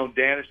waiting on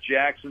Dennis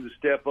Jackson to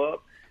step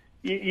up.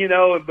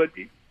 But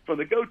for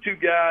the go-to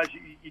guys,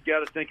 you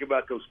got to think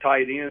about those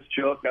tight ends,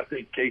 Chuck. I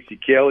think Casey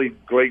Kelly,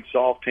 great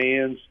soft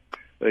hands.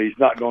 He's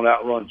not going to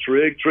outrun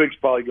Trigg. Trigg's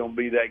probably going to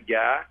be that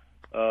guy,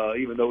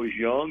 even though he's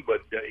young.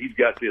 But he's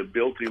got the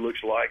ability,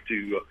 looks like,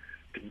 to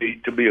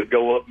be a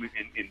go up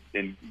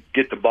and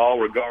get the ball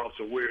regardless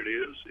of where it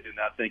is. And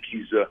I think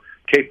he's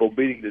capable of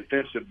beating the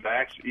defensive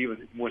backs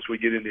even once we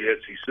get into the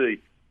SEC.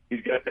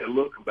 He's got that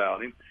look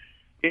about him.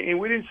 And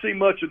we didn't see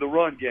much of the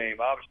run game.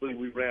 Obviously,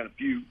 we ran a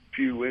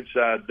few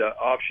inside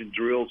option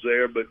drills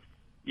there, but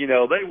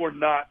they were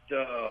not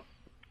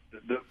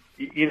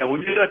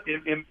when you let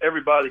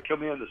everybody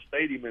come in the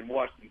stadium and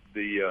watch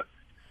the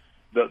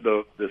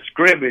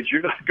scrimmage,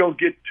 you're not going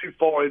to get too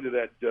far into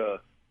that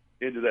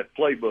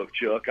playbook,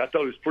 Chuck. I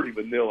thought it was pretty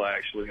vanilla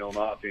actually on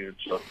offense.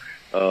 So,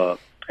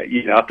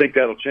 I think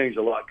that'll change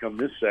a lot come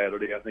this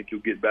Saturday. I think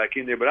you'll get back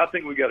in there, but I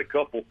think we got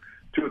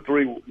two or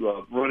three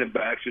running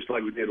backs just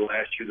like we did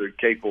last year. They're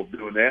capable of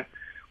doing that.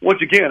 Once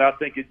again, I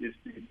think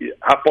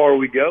how far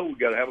we go, we've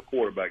got to have a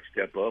quarterback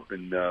step up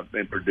and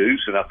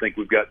produce, and I think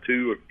we've got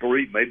two or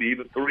three, maybe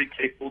even three,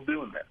 capable of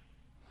doing that.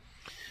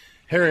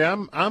 Harry,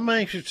 I'm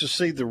anxious to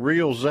see the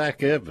real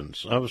Zach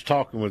Evans. I was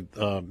talking with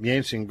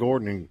Yancey and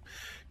Gordon and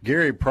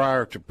Gary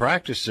prior to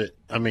practice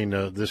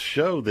this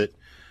show that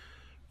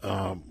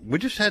we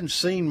just hadn't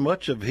seen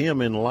much of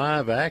him in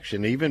live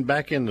action. Even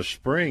back in the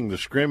spring, the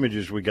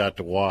scrimmages we got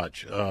to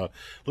watch.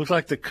 Looks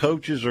like the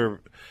coaches are,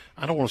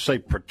 I don't want to say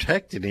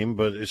protected him,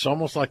 but it's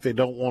almost like they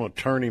don't want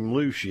to turn him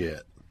loose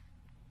yet.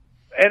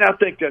 And I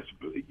think that's,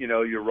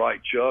 you're right,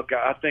 Chuck.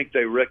 I think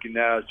they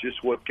recognize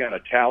just what kind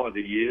of talent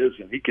he is,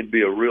 and he can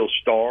be a real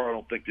star. I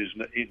don't think there's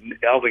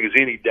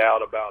any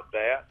doubt about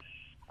that.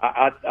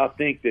 I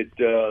think that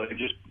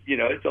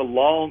it's a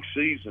long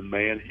season,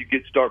 man.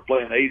 You start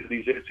playing 8 of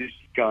these SEC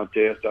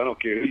contests. I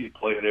don't care who you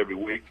play it every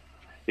week.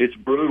 It's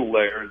brutal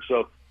there, and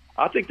so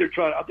I think they're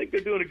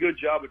doing a good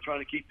job of trying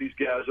to keep these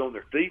guys on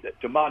their feet.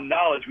 To my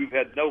knowledge, we've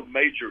had no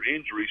major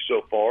injuries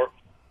so far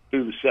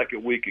through the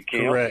second week of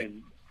camp. Correct.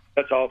 And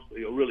that's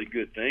obviously a really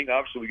good thing.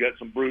 Obviously, we got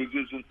some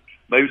bruises and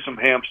maybe some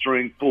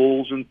hamstring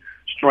pulls and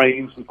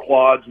strains and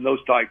quads and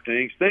those type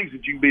things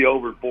that you can be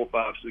over in 4,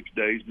 5, 6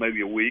 days,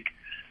 maybe a week.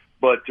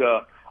 But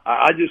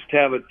I just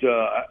haven't.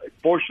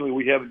 Fortunately,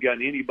 we haven't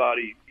gotten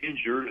anybody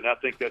injured, and I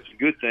think that's a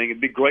good thing.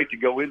 It'd be great to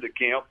go into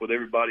camp with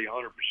everybody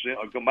 100%,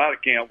 or come out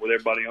of camp with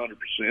everybody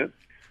 100%.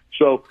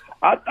 So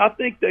I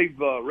think they've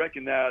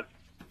recognized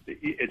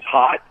it's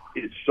hot,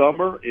 it's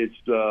summer, it's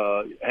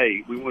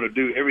hey, we want to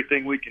do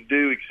everything we can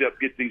do except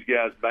get these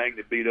guys banged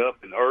and beat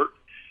up and hurt.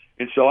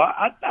 And so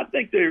I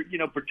think they're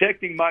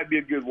protecting might be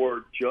a good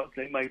word, Chuck.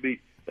 They may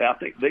be. I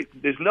think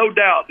there's no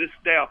doubt this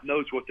staff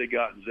knows what they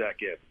got in Zach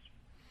Evans.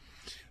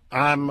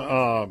 I'm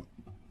a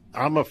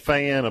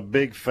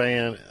big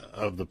fan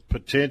of the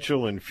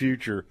potential and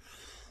future,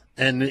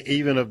 and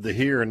even of the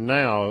here and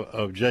now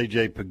of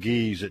J.J.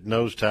 Pegues at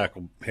nose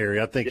tackle, Harry.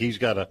 I think he's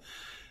got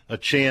a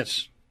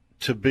chance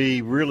to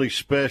be really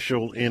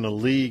special in a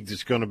league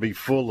that's going to be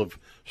full of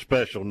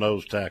special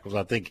nose tackles.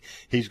 I think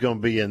he's going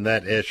to be in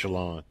that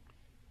echelon.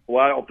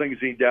 Well, I don't think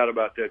there's any doubt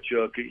about that,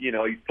 Chuck.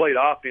 He's played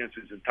offense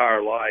his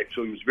entire life,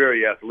 so he was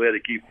very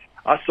athletic.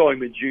 I saw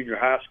him in junior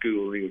high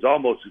school, and he was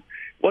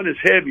wasn't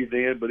as heavy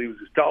then, but he was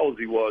as tall as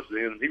he was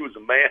then, and he was a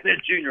man in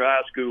junior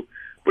high school.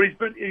 But he's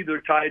been either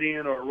tight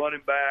end or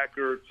running back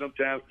or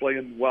sometimes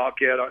playing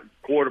wildcat or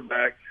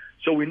quarterback.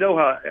 So we know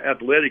how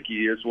athletic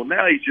he is. Well,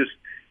 now he's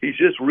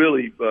just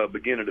really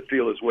beginning to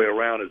feel his way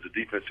around as a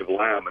defensive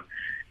lineman.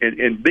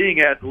 And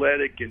being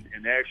athletic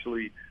and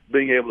actually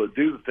being able to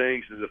do the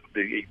things that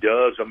he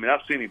does. I mean,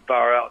 I've seen him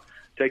fire out,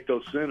 take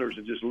those centers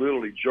and just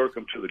literally jerk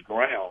them to the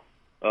ground.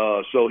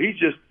 So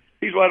he's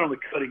right on the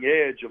cutting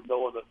edge of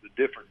knowing the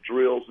different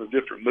drills and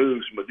different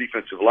moves from a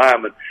defensive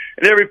lineman.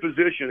 And every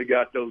position they've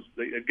got those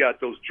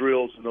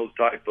drills and those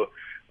type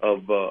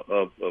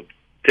of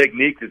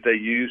technique that they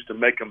use to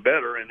make them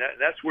better. And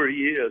that's where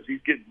he is.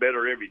 He's getting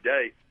better every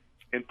day.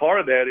 And part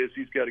of that is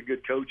he's got a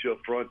good coach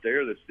up front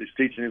there that's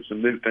teaching him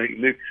some new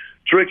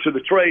tricks of the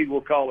trade,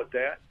 we'll call it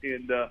that.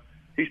 And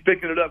he's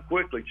picking it up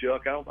quickly,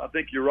 Chuck. I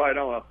think you're right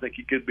on. I think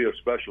he could be a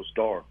special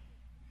star.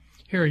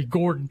 Harry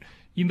Gordon,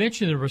 you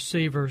mentioned the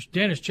receivers.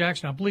 Dennis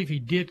Jackson, I believe he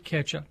did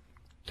catch a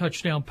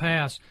touchdown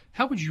pass.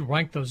 How would you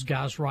rank those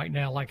guys right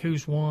now? Like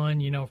who's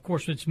one? Of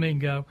course it's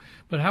Mingo,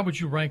 but how would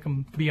you rank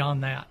them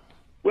beyond that?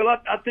 Well,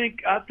 I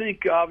think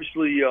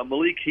obviously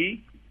Malik Heath,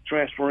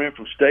 transferring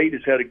from State,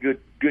 has had a good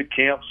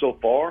camp so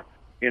far,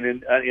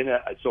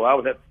 so I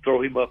would have to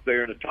throw him up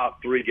there in the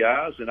top 3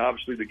 guys. And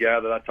obviously the guy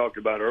that I talked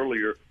about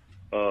earlier,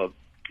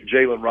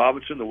 Jalen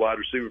Robinson, the wide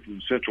receiver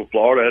from Central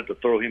Florida, I had to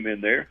throw him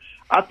in there.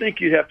 I think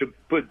you'd have to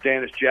put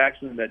Dennis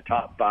Jackson in that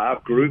top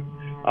 5 group.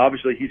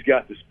 Obviously, he's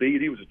got the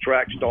speed. He was a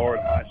track star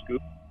in high school.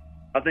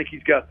 I think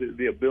he's got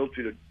the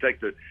ability to take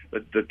the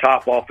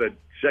top off that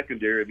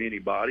secondary of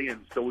anybody,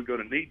 and so we're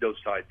going to need those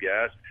type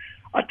guys.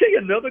 I'll tell you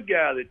another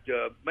guy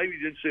that maybe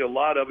you didn't see a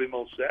lot of him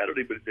on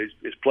Saturday, but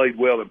has played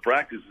well in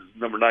practice is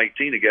number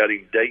 19, a guy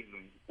named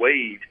Dayton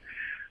Wade,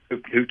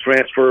 who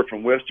transferred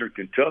from Western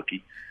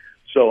Kentucky.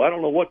 So I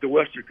don't know what the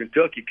Western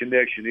Kentucky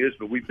connection is,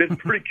 but we've been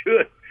pretty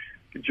good.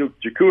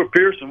 Jacour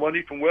Pearson, wasn't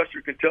he from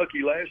Western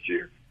Kentucky last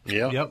year?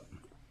 Yeah. Yep.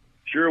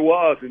 Sure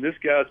was, and this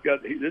guy's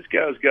got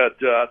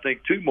I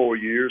think 2 more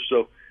years.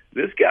 So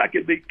this guy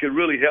could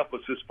really help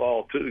us this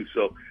fall too.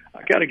 So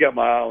I kind of got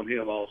my eye on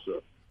him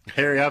also.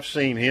 Harry, I've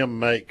seen him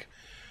make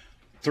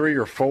 3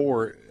 or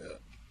 4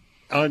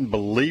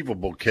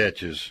 unbelievable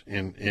catches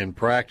in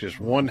practice,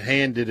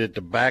 one-handed at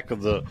the back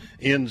of the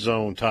end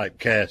zone type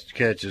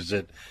catches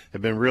that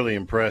have been really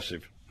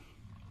impressive.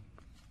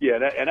 Yeah,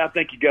 and I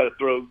think you got to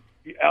throw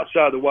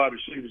outside the wide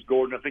receivers,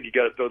 Gordon, I think you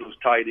got to throw those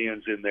tight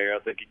ends in there. I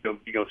think you're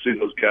going to see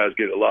those guys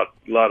get a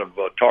lot of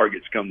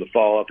targets come the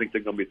fall. I think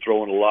they're going to be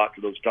throwing a lot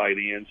to those tight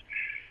ends.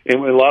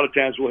 And a lot of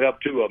times we'll have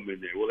two of them in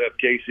there. We'll have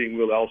Casey, and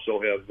we'll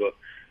also have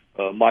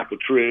Michael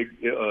Trigg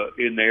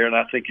in there. And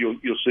I think you'll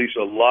see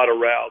a lot of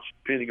routes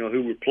depending on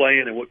who we're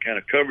playing and what kind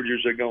of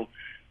coverages they're going to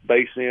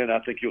base in. I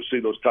think you'll see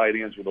those tight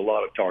ends with a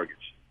lot of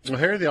targets. Well,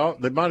 Harry,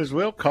 they might as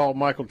well call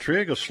Michael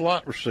Trigg a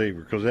slot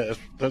receiver because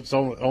that's the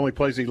only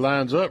place he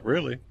lines up,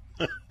 really.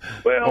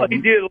 Well,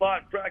 he did a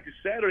lot in practice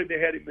Saturday.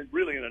 They had him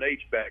really in an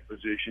H-back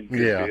position.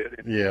 Yeah.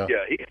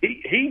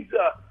 He's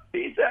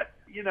that,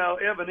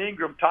 Evan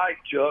Ingram type,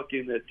 Chuck,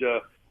 in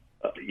that,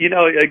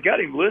 I got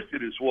him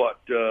listed as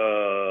what?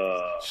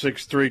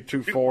 6'3",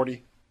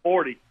 240.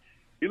 40.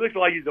 He looks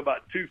like he's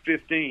about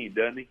 215,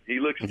 doesn't he? He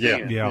looks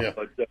thin. Yeah.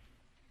 But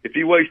if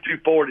he weighs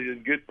 240,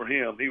 then good for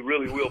him. He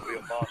really will be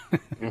a monster.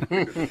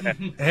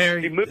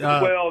 Harry, he moves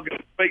well,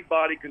 got great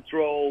body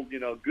control,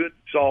 good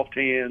soft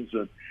hands,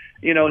 and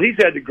he's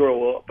had to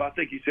grow up. I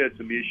think he's had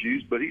some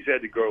issues, but he's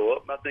had to grow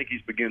up, and I think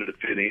he's beginning to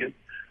fit in.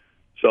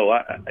 So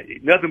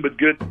nothing but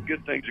good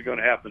things are going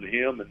to happen to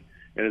him. And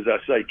as I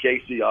say,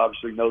 Casey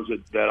obviously knows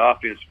that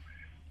offense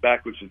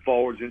backwards and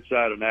forwards,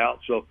 inside and out.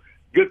 So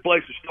good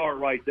place to start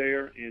right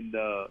there. And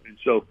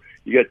so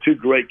you got two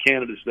great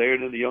candidates there.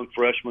 And then the young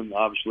freshman,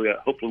 obviously,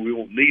 hopefully we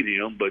won't need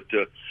him, but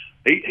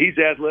he's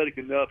athletic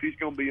enough. He's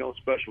going to be on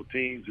special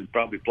teams and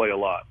probably play a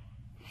lot.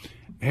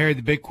 Harry,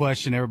 the big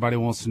question everybody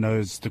wants to know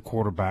is the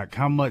quarterback.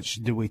 How much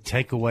do we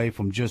take away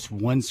from just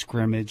one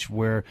scrimmage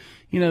where,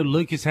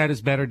 Lucas had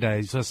his better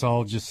days. Let's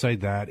all just say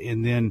that.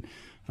 And then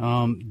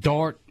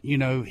Dart,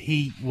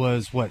 he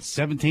was,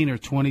 17 or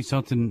 20,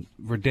 something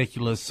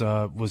ridiculous,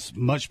 was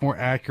much more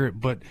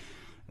accurate. But,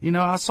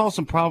 I saw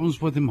some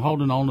problems with him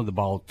holding on to the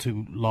ball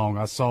too long.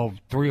 I saw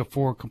 3 or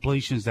 4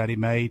 completions that he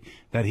made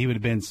that he would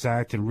have been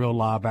sacked in real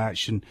live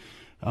action.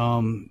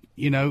 And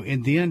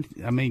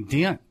then,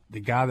 Dent, the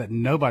guy that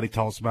nobody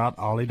talks about,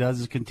 all he does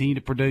is continue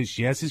to produce.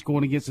 Yes, he's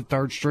going against the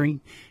third-string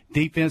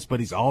defense, but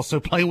he's also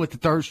playing with the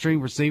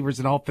third-string receivers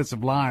and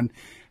offensive line.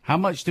 How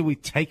much do we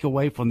take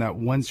away from that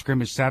one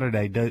scrimmage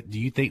Saturday? Do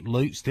you think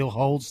Luke still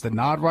holds the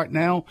nod right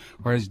now,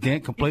 or has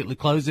Dent completely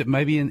closed it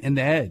maybe in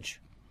the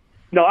edge?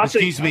 No,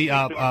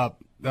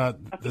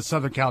 the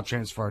Southern Cal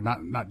transfer,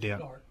 not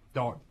Dent.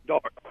 Dart.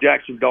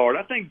 Jackson Dart.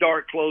 I think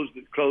Dart closed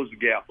the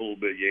gap a little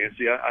bit,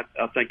 Yancey. I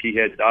think he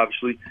had,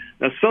 obviously.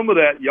 Now, some of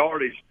that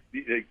yardage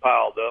they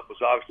piled up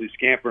was obviously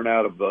scampering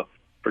out of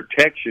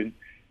protection,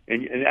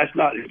 and that's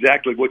not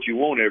exactly what you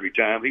want every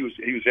time. He was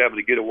having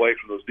to get away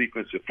from those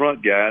defensive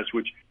front guys,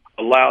 which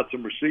allowed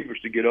some receivers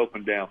to get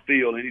open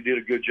downfield, and he did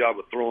a good job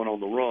of throwing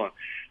on the run.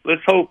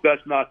 Let's hope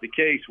that's not the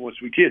case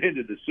once we get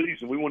into the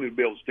season. We want him to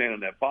be able to stand in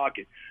that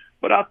pocket.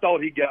 But I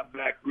thought he got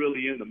back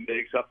really in the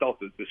mix. I thought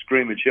that the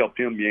scrimmage helped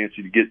him,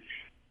 Yancey, to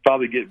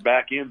probably get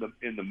back in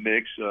the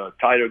mix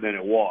tighter than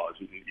it was,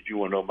 if you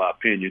want to know my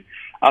opinion.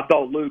 I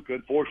thought Luke,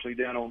 unfortunately,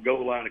 down on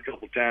goal line a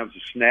couple of times, a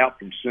snap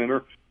from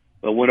center,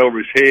 went over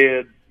his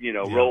head,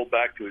 rolled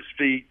back to his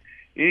feet.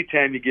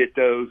 Anytime you get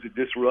those, it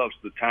disrupts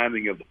the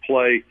timing of the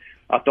play.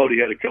 I thought he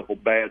had a couple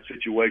bad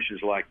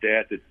situations like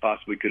that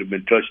possibly could have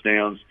been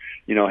touchdowns,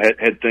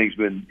 had things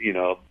been,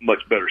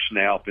 much better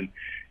snap. And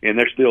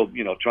they're still,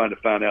 trying to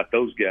find out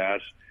those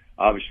guys.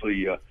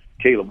 Obviously,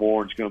 Caleb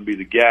Warren's going to be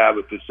the guy,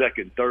 but the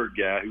second, third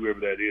guy, whoever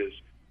that is,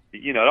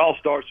 it all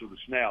starts with a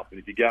snap. And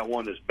if you got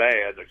one that's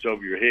bad, that's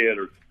over your head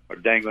or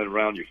dangling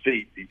around your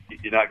feet,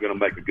 you're not going to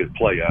make a good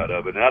play out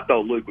of it. And I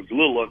thought Luke was a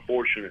little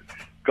unfortunate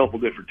a couple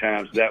different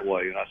times that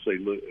way, and I say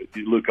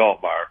Luke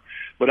Altmaier.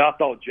 But I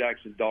thought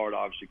Jackson Dart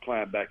obviously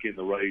climbed back in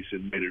the race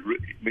and made it,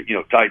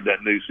 tightened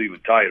that noose even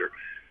tighter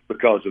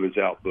because of his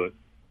output.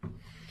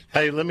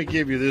 Hey, let me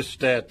give you this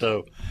stat,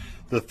 though.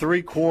 The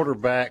 3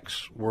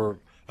 quarterbacks were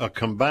a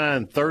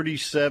combined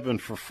 37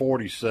 for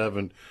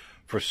 47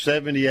 for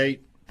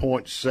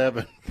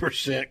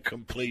 78.7%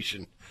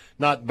 completion.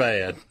 Not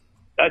bad.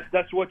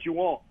 That's what you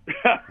want.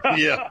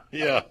 Yeah.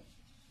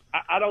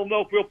 I don't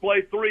know if we'll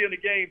play 3 in the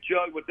game,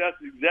 Chuck, but that's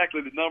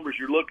exactly the numbers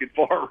you're looking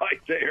for right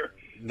there.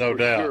 No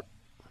doubt. Sure.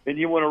 And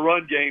you want a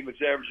run game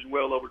that's averaging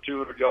well over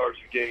 200 yards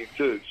a game,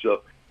 too.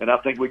 So, and I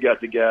think we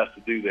got the guys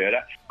to do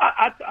that.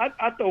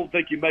 I don't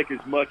think you make as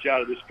much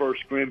out of this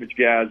first scrimmage,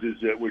 guys,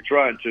 as we're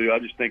trying to. I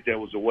just think that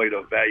was a way to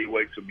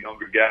evaluate some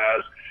younger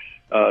guys,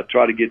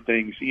 try to get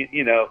things,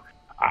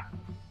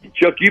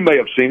 Chuck, you may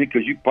have seen it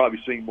because you've probably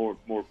seen more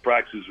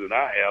practices than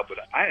I have, but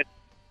I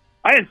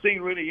hadn't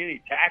seen really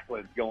any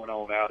tackling going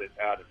on out in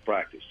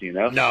practice,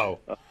 No,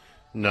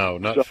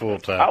 not full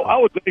tackle. I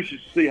was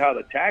anxious to see how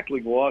the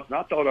tackling was, and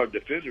I thought our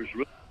defenders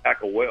really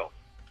tackled well.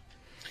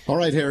 All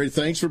right, Harry,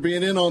 thanks for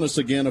being in on us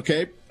again,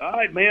 okay? All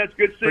right, man, it's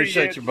good to see you.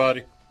 Appreciate you,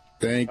 buddy.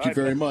 Thank you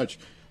very much.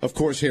 Of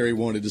course, Harry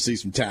wanted to see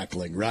some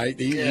tackling, right?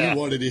 He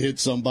wanted to hit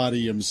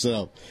somebody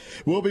himself.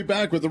 We'll be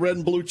back with the Red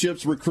and Blue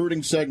Chips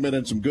recruiting segment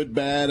and some good,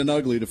 bad, and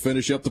ugly to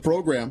finish up the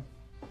program.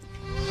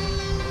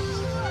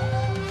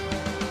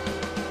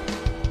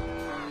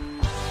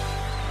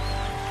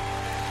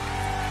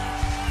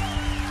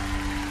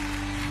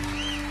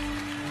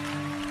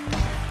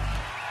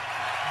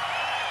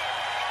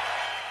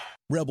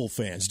 Rebel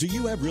fans, do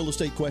you have real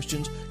estate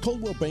questions?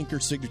 Coldwell Banker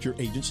Signature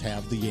agents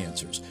have the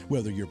answers.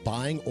 Whether you're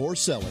buying or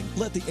selling,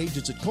 let the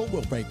agents at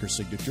Coldwell Banker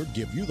Signature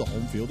give you the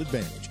home field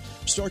advantage.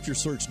 Start your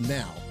search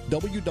now,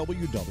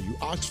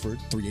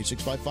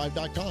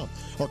 www.oxford38655.com,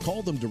 or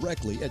call them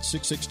directly at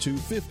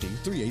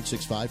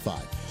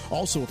 662-50-38655.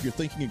 Also, if you're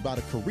thinking about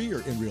a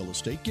career in real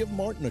estate, give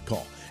Martin a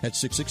call at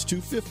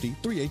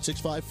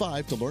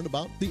 662-50-38655 to learn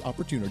about the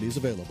opportunities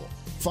available.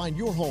 Find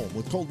your home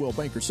with Coldwell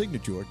Banker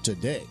Signature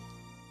today.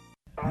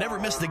 Never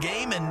miss the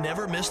game and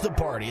never miss the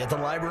party at the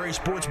Library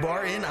Sports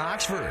Bar in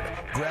Oxford.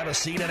 Grab a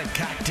seat and a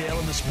cocktail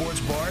in the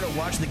sports bar to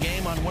watch the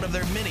game on one of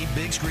their many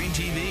big screen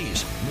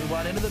TVs. Move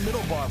on into the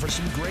middle bar for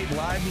some great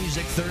live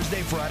music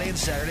Thursday, Friday, and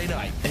Saturday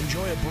night.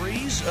 Enjoy a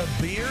breeze, a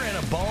beer, and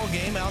a ball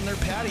game out in their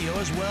patio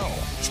as well.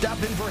 Stop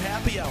in for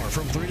happy hour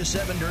from 3 to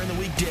 7 during the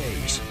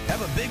weekdays.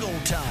 Have a big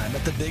old time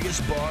at the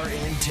biggest bar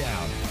in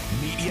town.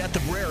 Meet you at the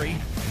Brary,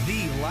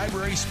 the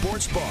Library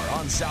Sports Bar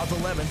on South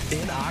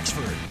 11th in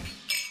Oxford.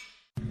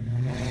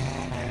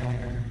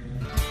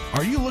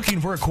 Are you looking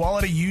for a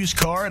quality used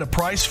car at a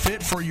price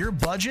fit for your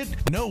budget?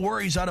 No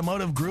Worries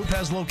Automotive Group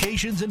has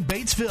locations in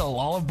Batesville,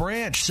 Olive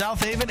Branch,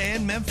 South Haven,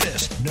 and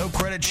Memphis. No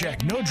credit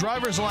check, no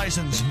driver's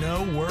license,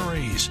 no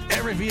worries.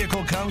 Every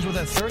vehicle comes with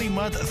a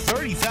 30-month,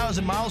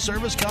 30,000-mile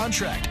service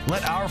contract.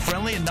 Let our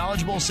friendly and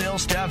knowledgeable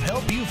sales staff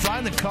help you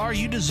find the car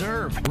you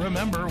deserve.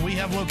 Remember, we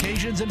have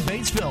locations in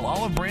Batesville,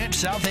 Olive Branch,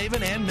 South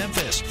Haven, and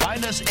Memphis.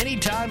 Find us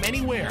anytime,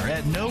 anywhere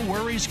at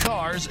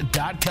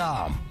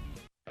NoWorriesCars.com.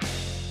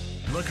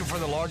 Looking for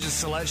the largest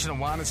selection of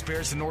wine and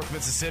spirits in North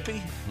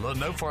Mississippi? Look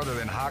no further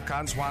than High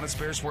Cotton's Wine and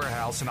Spirits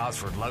Warehouse in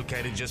Oxford,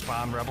 located just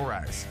behind Rebel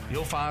Rags.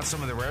 You'll find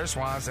some of the rarest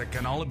wines that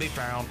can only be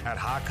found at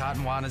High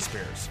Cotton Wine and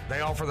Spirits.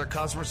 They offer their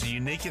customers a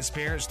unique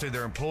experience through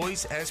their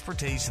employees'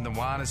 expertise in the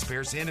wine and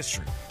spirits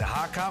industry. The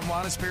High Cotton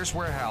Wine and Spirits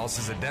Warehouse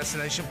is a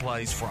destination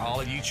place for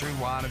all of you true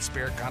wine and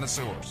spirit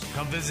connoisseurs.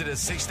 Come visit us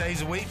 6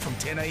 days a week from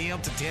 10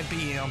 a.m. to 10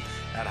 p.m.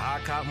 at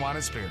High Cotton Wine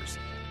and Spirits.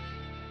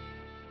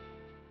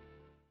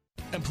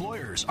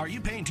 Employers, are you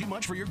paying too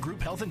much for your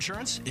group health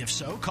insurance? If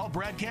so, call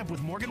Brad Camp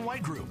with Morgan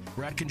White Group.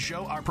 Brad can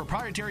show our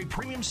proprietary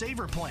Premium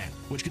Saver Plan,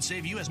 which could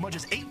save you as much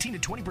as 18 to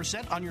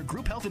 20% on your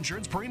group health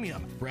insurance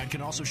premium. Brad can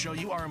also show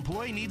you our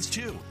employee needs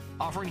too,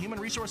 offering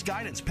human resource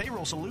guidance,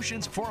 payroll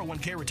solutions,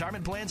 401k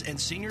retirement plans, and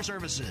senior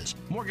services.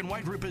 Morgan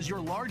White Group is your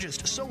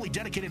largest, solely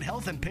dedicated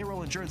health and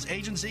payroll insurance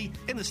agency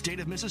in the state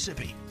of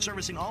Mississippi,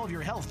 servicing all of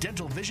your health,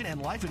 dental, vision,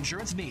 and life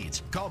insurance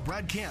needs. Call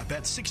Brad Camp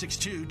at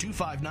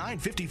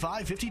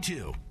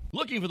 662-259-5552.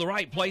 Looking for the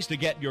right place to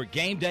get your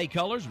game day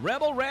colors?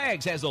 Rebel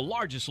Rags has the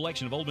largest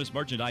selection of Ole Miss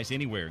merchandise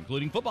anywhere,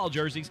 including football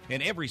jerseys in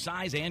every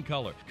size and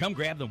color. Come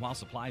grab them while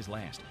supplies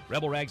last.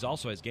 Rebel Rags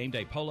also has game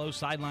day polos,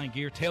 sideline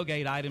gear,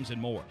 tailgate items, and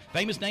more.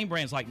 Famous name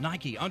brands like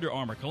Nike, Under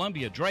Armour,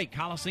 Columbia, Drake,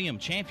 Coliseum,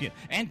 Champion,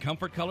 and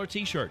Comfort Color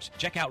t-shirts.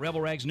 Check out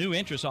Rebel Rags' new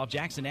entrance off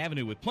Jackson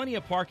Avenue with plenty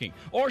of parking,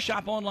 or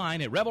shop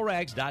online at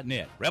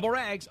rebelrags.net. Rebel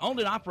Rags, owned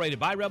and operated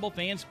by Rebel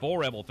fans for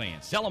Rebel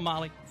fans. Sell them,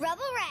 Molly.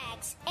 Rebel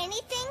Rags.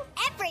 Anything,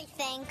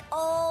 everything,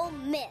 Ole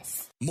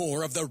Miss.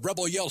 More of the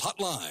Rebel Yell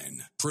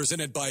Hotline,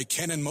 presented by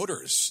Cannon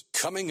Motors,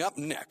 coming up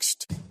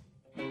next.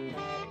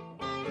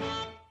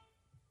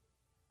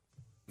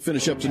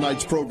 Finish up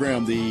tonight's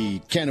program, the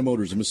Cannon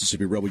Motors of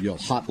Mississippi Rebel Yell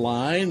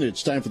Hotline.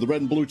 It's time for the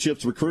Red and Blue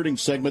Chips recruiting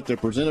segment. They're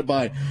presented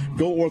by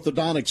Go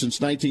Orthodontics since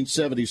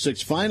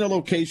 1976. Find a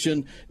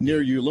location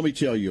near you. Let me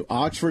tell you,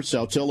 Oxford,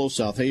 Saltillo,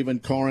 South Haven,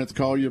 Corinth,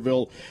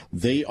 Collierville,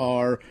 they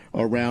are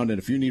around. And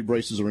if you need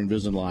braces or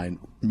Invisalign,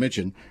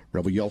 mention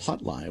Rebel Yell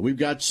Hotline. We've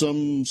got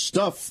some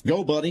stuff.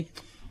 Go, buddy.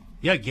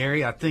 Yeah,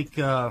 Gary, I think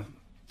a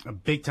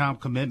big-time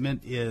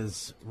commitment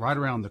is right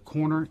around the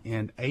corner,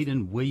 and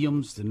Aiden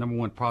Williams, the number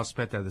one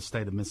prospect out of the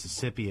state of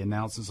Mississippi,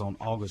 announces on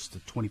August the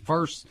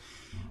 21st.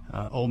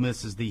 Ole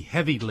Miss is the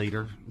heavy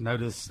leader.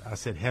 Notice I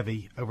said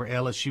heavy over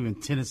LSU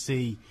and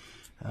Tennessee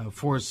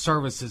for his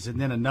services. And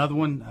then another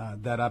one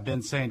that I've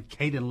been saying,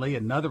 Caden Lee,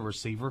 another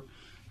receiver.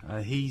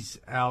 He's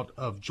out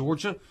of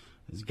Georgia.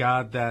 He's a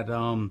guy that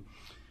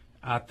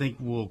I think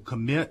will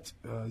commit.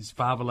 He's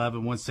 5'11",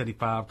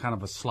 175, kind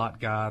of a slot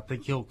guy. I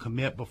think he'll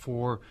commit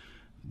before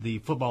the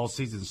football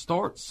season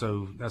starts,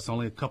 so that's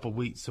only a couple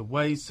weeks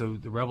away. So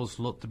the Rebels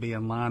look to be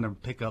in line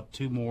and pick up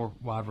two more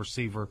wide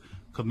receiver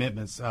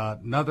commitments.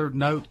 Another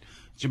note,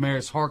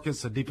 Jamaris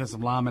Harkins, a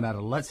defensive lineman out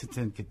of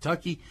Lexington,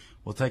 Kentucky,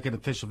 will take an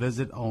official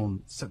visit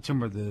on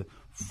September the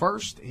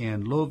 1st,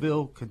 and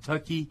Louisville,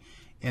 Kentucky,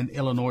 and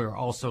Illinois are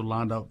also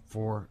lined up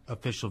for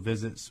official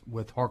visits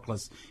with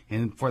Harkless.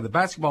 And for the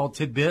basketball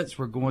tidbits,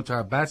 we're going to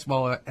our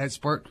basketball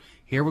expert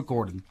here with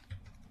Gordon.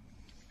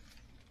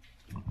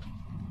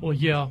 Well,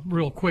 yeah,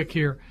 real quick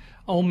here.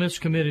 Ole Miss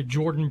committed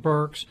Jordan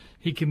Burks.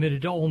 He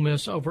committed to Ole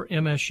Miss over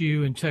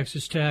MSU and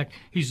Texas Tech.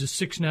 He's a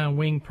 6'9"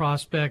 wing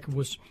prospect,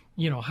 was,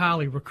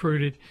 highly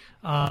recruited.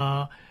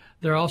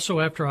 They're also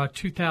after our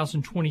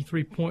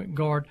 2023 point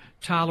guard,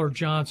 Tyler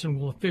Johnson,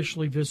 will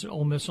officially visit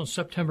Ole Miss on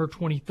September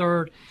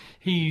 23rd.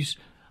 He's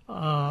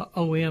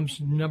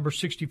OM's number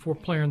 64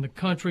 player in the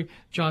country.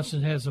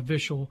 Johnson has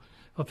official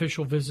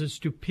official visits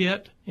to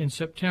Pitt in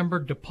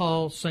September,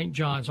 DePaul, St.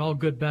 John's, all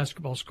good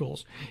basketball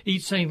schools.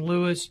 East St.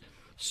 Louis,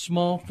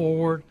 small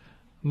forward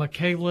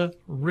Michaela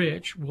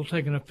Rich will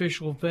take an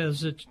official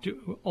visit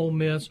to Ole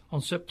Miss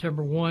on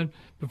September 1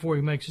 before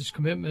he makes his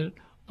commitment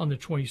on the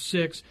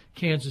 26th.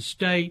 Kansas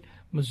State,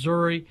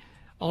 Missouri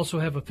also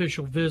have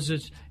official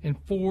visits,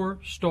 and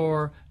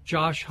 4-star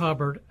Josh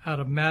Hubbard out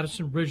of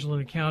Madison,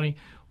 Ridgeland County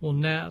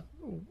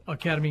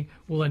Academy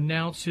will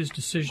announce his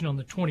decision on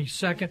the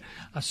 22nd.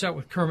 I sat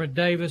with Kermit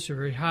Davis,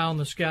 very high on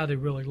this guy. They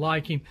really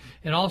like him.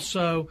 And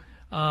also,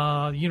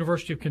 the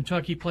University of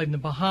Kentucky played in the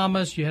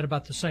Bahamas. You had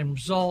about the same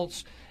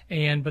results.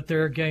 But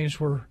their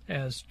games were,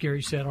 as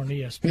Gary said, on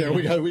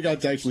ESPN. Yeah, we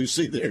got to actually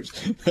see theirs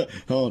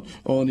on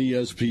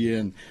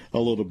ESPN a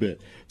little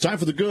bit. Time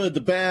for the good,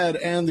 the bad,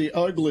 and the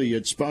ugly.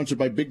 It's sponsored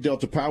by Big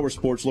Delta Power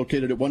Sports,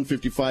 located at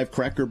 155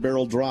 Cracker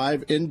Barrel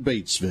Drive in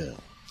Batesville.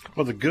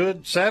 Well, the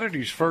good,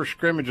 Saturday's first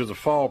scrimmage of the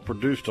fall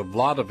produced a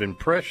lot of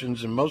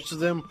impressions, and most of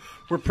them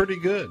were pretty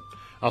good.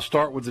 I'll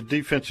start with the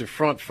defensive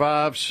front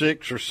 5,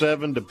 6, or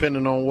 7,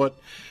 depending on what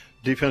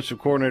defensive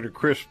coordinator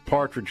Chris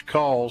Partridge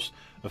calls.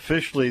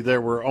 Officially,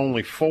 there were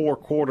only 4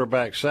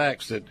 quarterback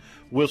sacks that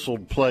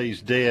whistled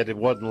plays dead. It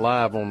wasn't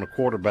live on the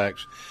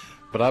quarterbacks.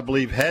 But I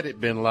believe had it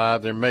been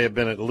live, there may have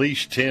been at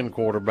least 10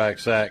 quarterback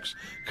sacks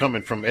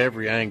coming from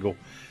every angle.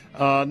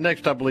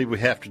 Next, I believe we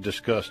have to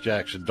discuss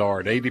Jackson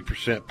Dart.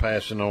 80%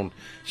 passing on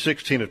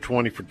 16 of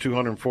 20 for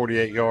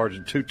 248 yards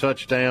and 2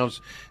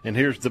 touchdowns. And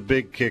here's the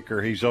big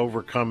kicker. He's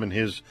overcoming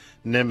his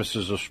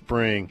nemesis of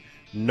spring.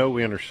 No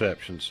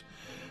interceptions.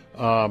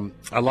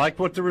 I liked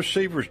what the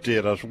receivers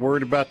did. I was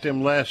worried about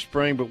them last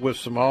spring, but with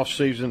some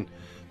off-season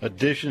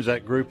additions,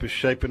 that group is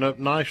shaping up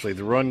nicely.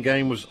 The run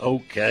game was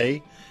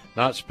okay,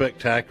 not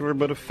spectacular,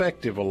 but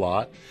effective a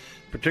lot,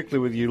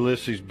 particularly with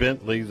Ulysses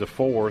Bentley, the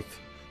 4th,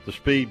 the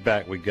speed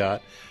back we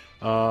got.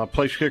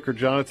 Place kicker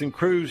Jonathan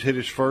Cruz hit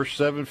his first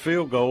 7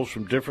 field goals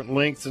from different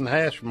lengths and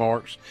hash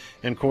marks.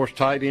 And, of course,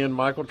 tight end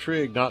Michael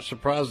Trigg, not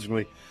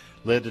surprisingly,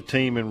 led the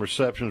team in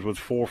receptions with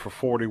 4 for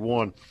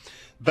 41.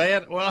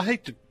 Bad, well, I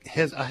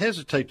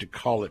hesitate to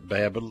call it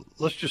bad, but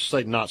let's just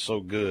say not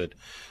so good.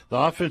 The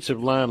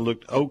offensive line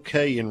looked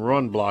okay in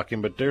run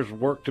blocking, but there's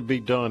work to be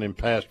done in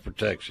pass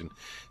protection.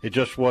 It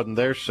just wasn't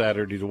there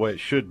Saturday the way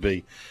it should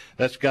be.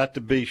 That's got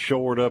to be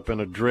shored up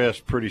and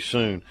addressed pretty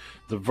soon.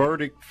 The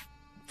verdict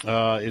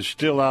is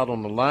still out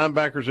on the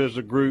linebackers as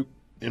a group,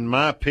 in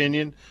my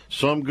opinion.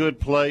 Some good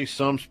play,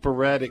 some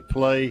sporadic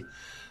play.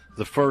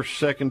 The first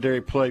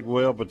secondary played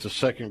well, but the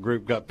second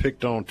group got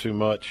picked on too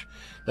much.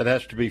 That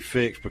has to be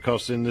fixed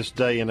because in this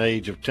day and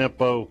age of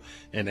tempo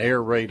and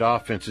air raid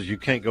offenses, you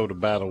can't go to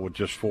battle with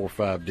just 4 or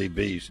 5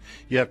 DBs.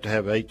 You have to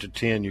have 8 to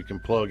 10 you can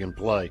plug and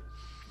play.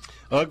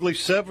 Ugly,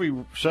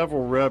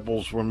 several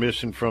Rebels were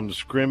missing from the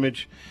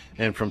scrimmage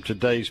and from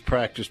today's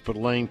practice, but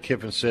Lane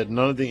Kiffin said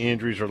none of the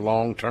injuries are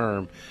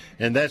long-term,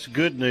 and that's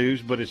good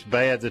news, but it's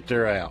bad that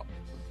they're out.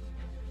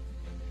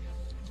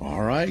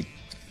 All right.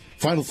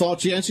 Final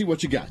thoughts, Yancey?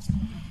 What you got?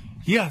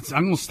 Yes,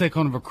 I'm going to stick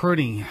on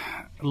recruiting.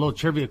 A little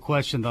trivia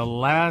question. The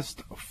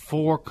last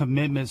 4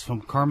 commitments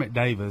from Kermit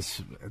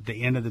Davis at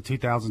the end of the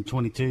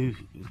 2022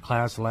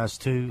 class, the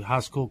last 2 high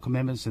school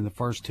commitments and the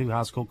first 2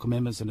 high school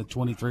commitments in the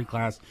 23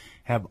 class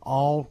have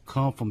all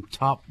come from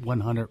top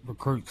 100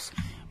 recruits.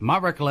 My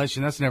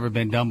recollection, that's never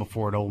been done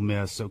before at Ole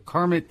Miss. So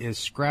Kermit is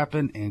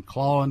scrapping and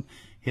clawing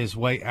his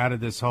way out of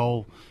this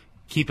hole.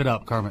 Keep it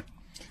up, Kermit.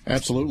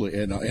 Absolutely,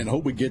 and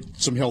hope we get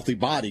some healthy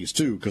bodies,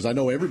 too, because I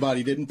know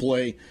everybody didn't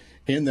play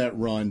in that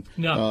run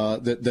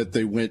that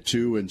they went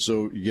to, and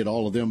so you get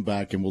all of them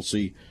back, and we'll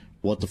see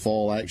what the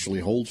fall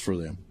actually holds for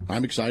them.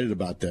 I'm excited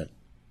about that.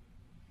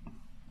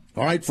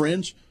 All right,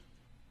 friends.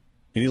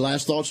 Any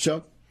last thoughts,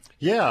 Chuck?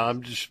 Yeah,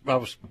 I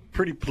was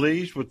pretty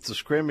pleased with the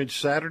scrimmage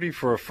Saturday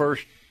for a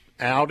first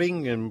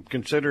outing, and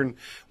considering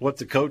what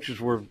the coaches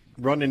were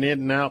running in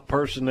and out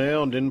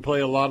personnel and didn't play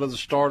a lot of the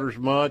starters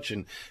much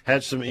and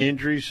had some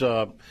injuries.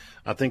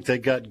 I think they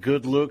got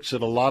good looks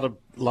at a lot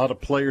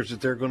of players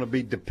that they're going to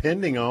be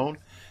depending on.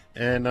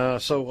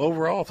 And so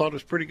overall, I thought it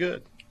was pretty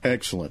good.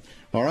 Excellent.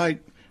 All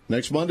right.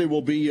 Next Monday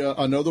will be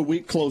another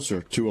week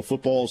closer to a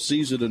football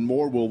season and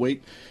more. We'll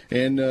wait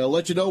and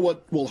let you know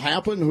what will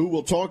happen, who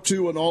we'll talk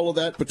to, and all of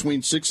that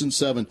between 6 and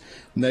 7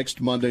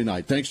 next Monday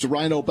night. Thanks to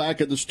Rhino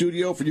back at the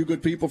studio, for you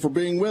good people for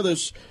being with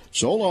us.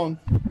 So long.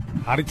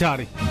 Howdy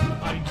toddy.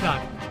 Howdy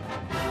toddy.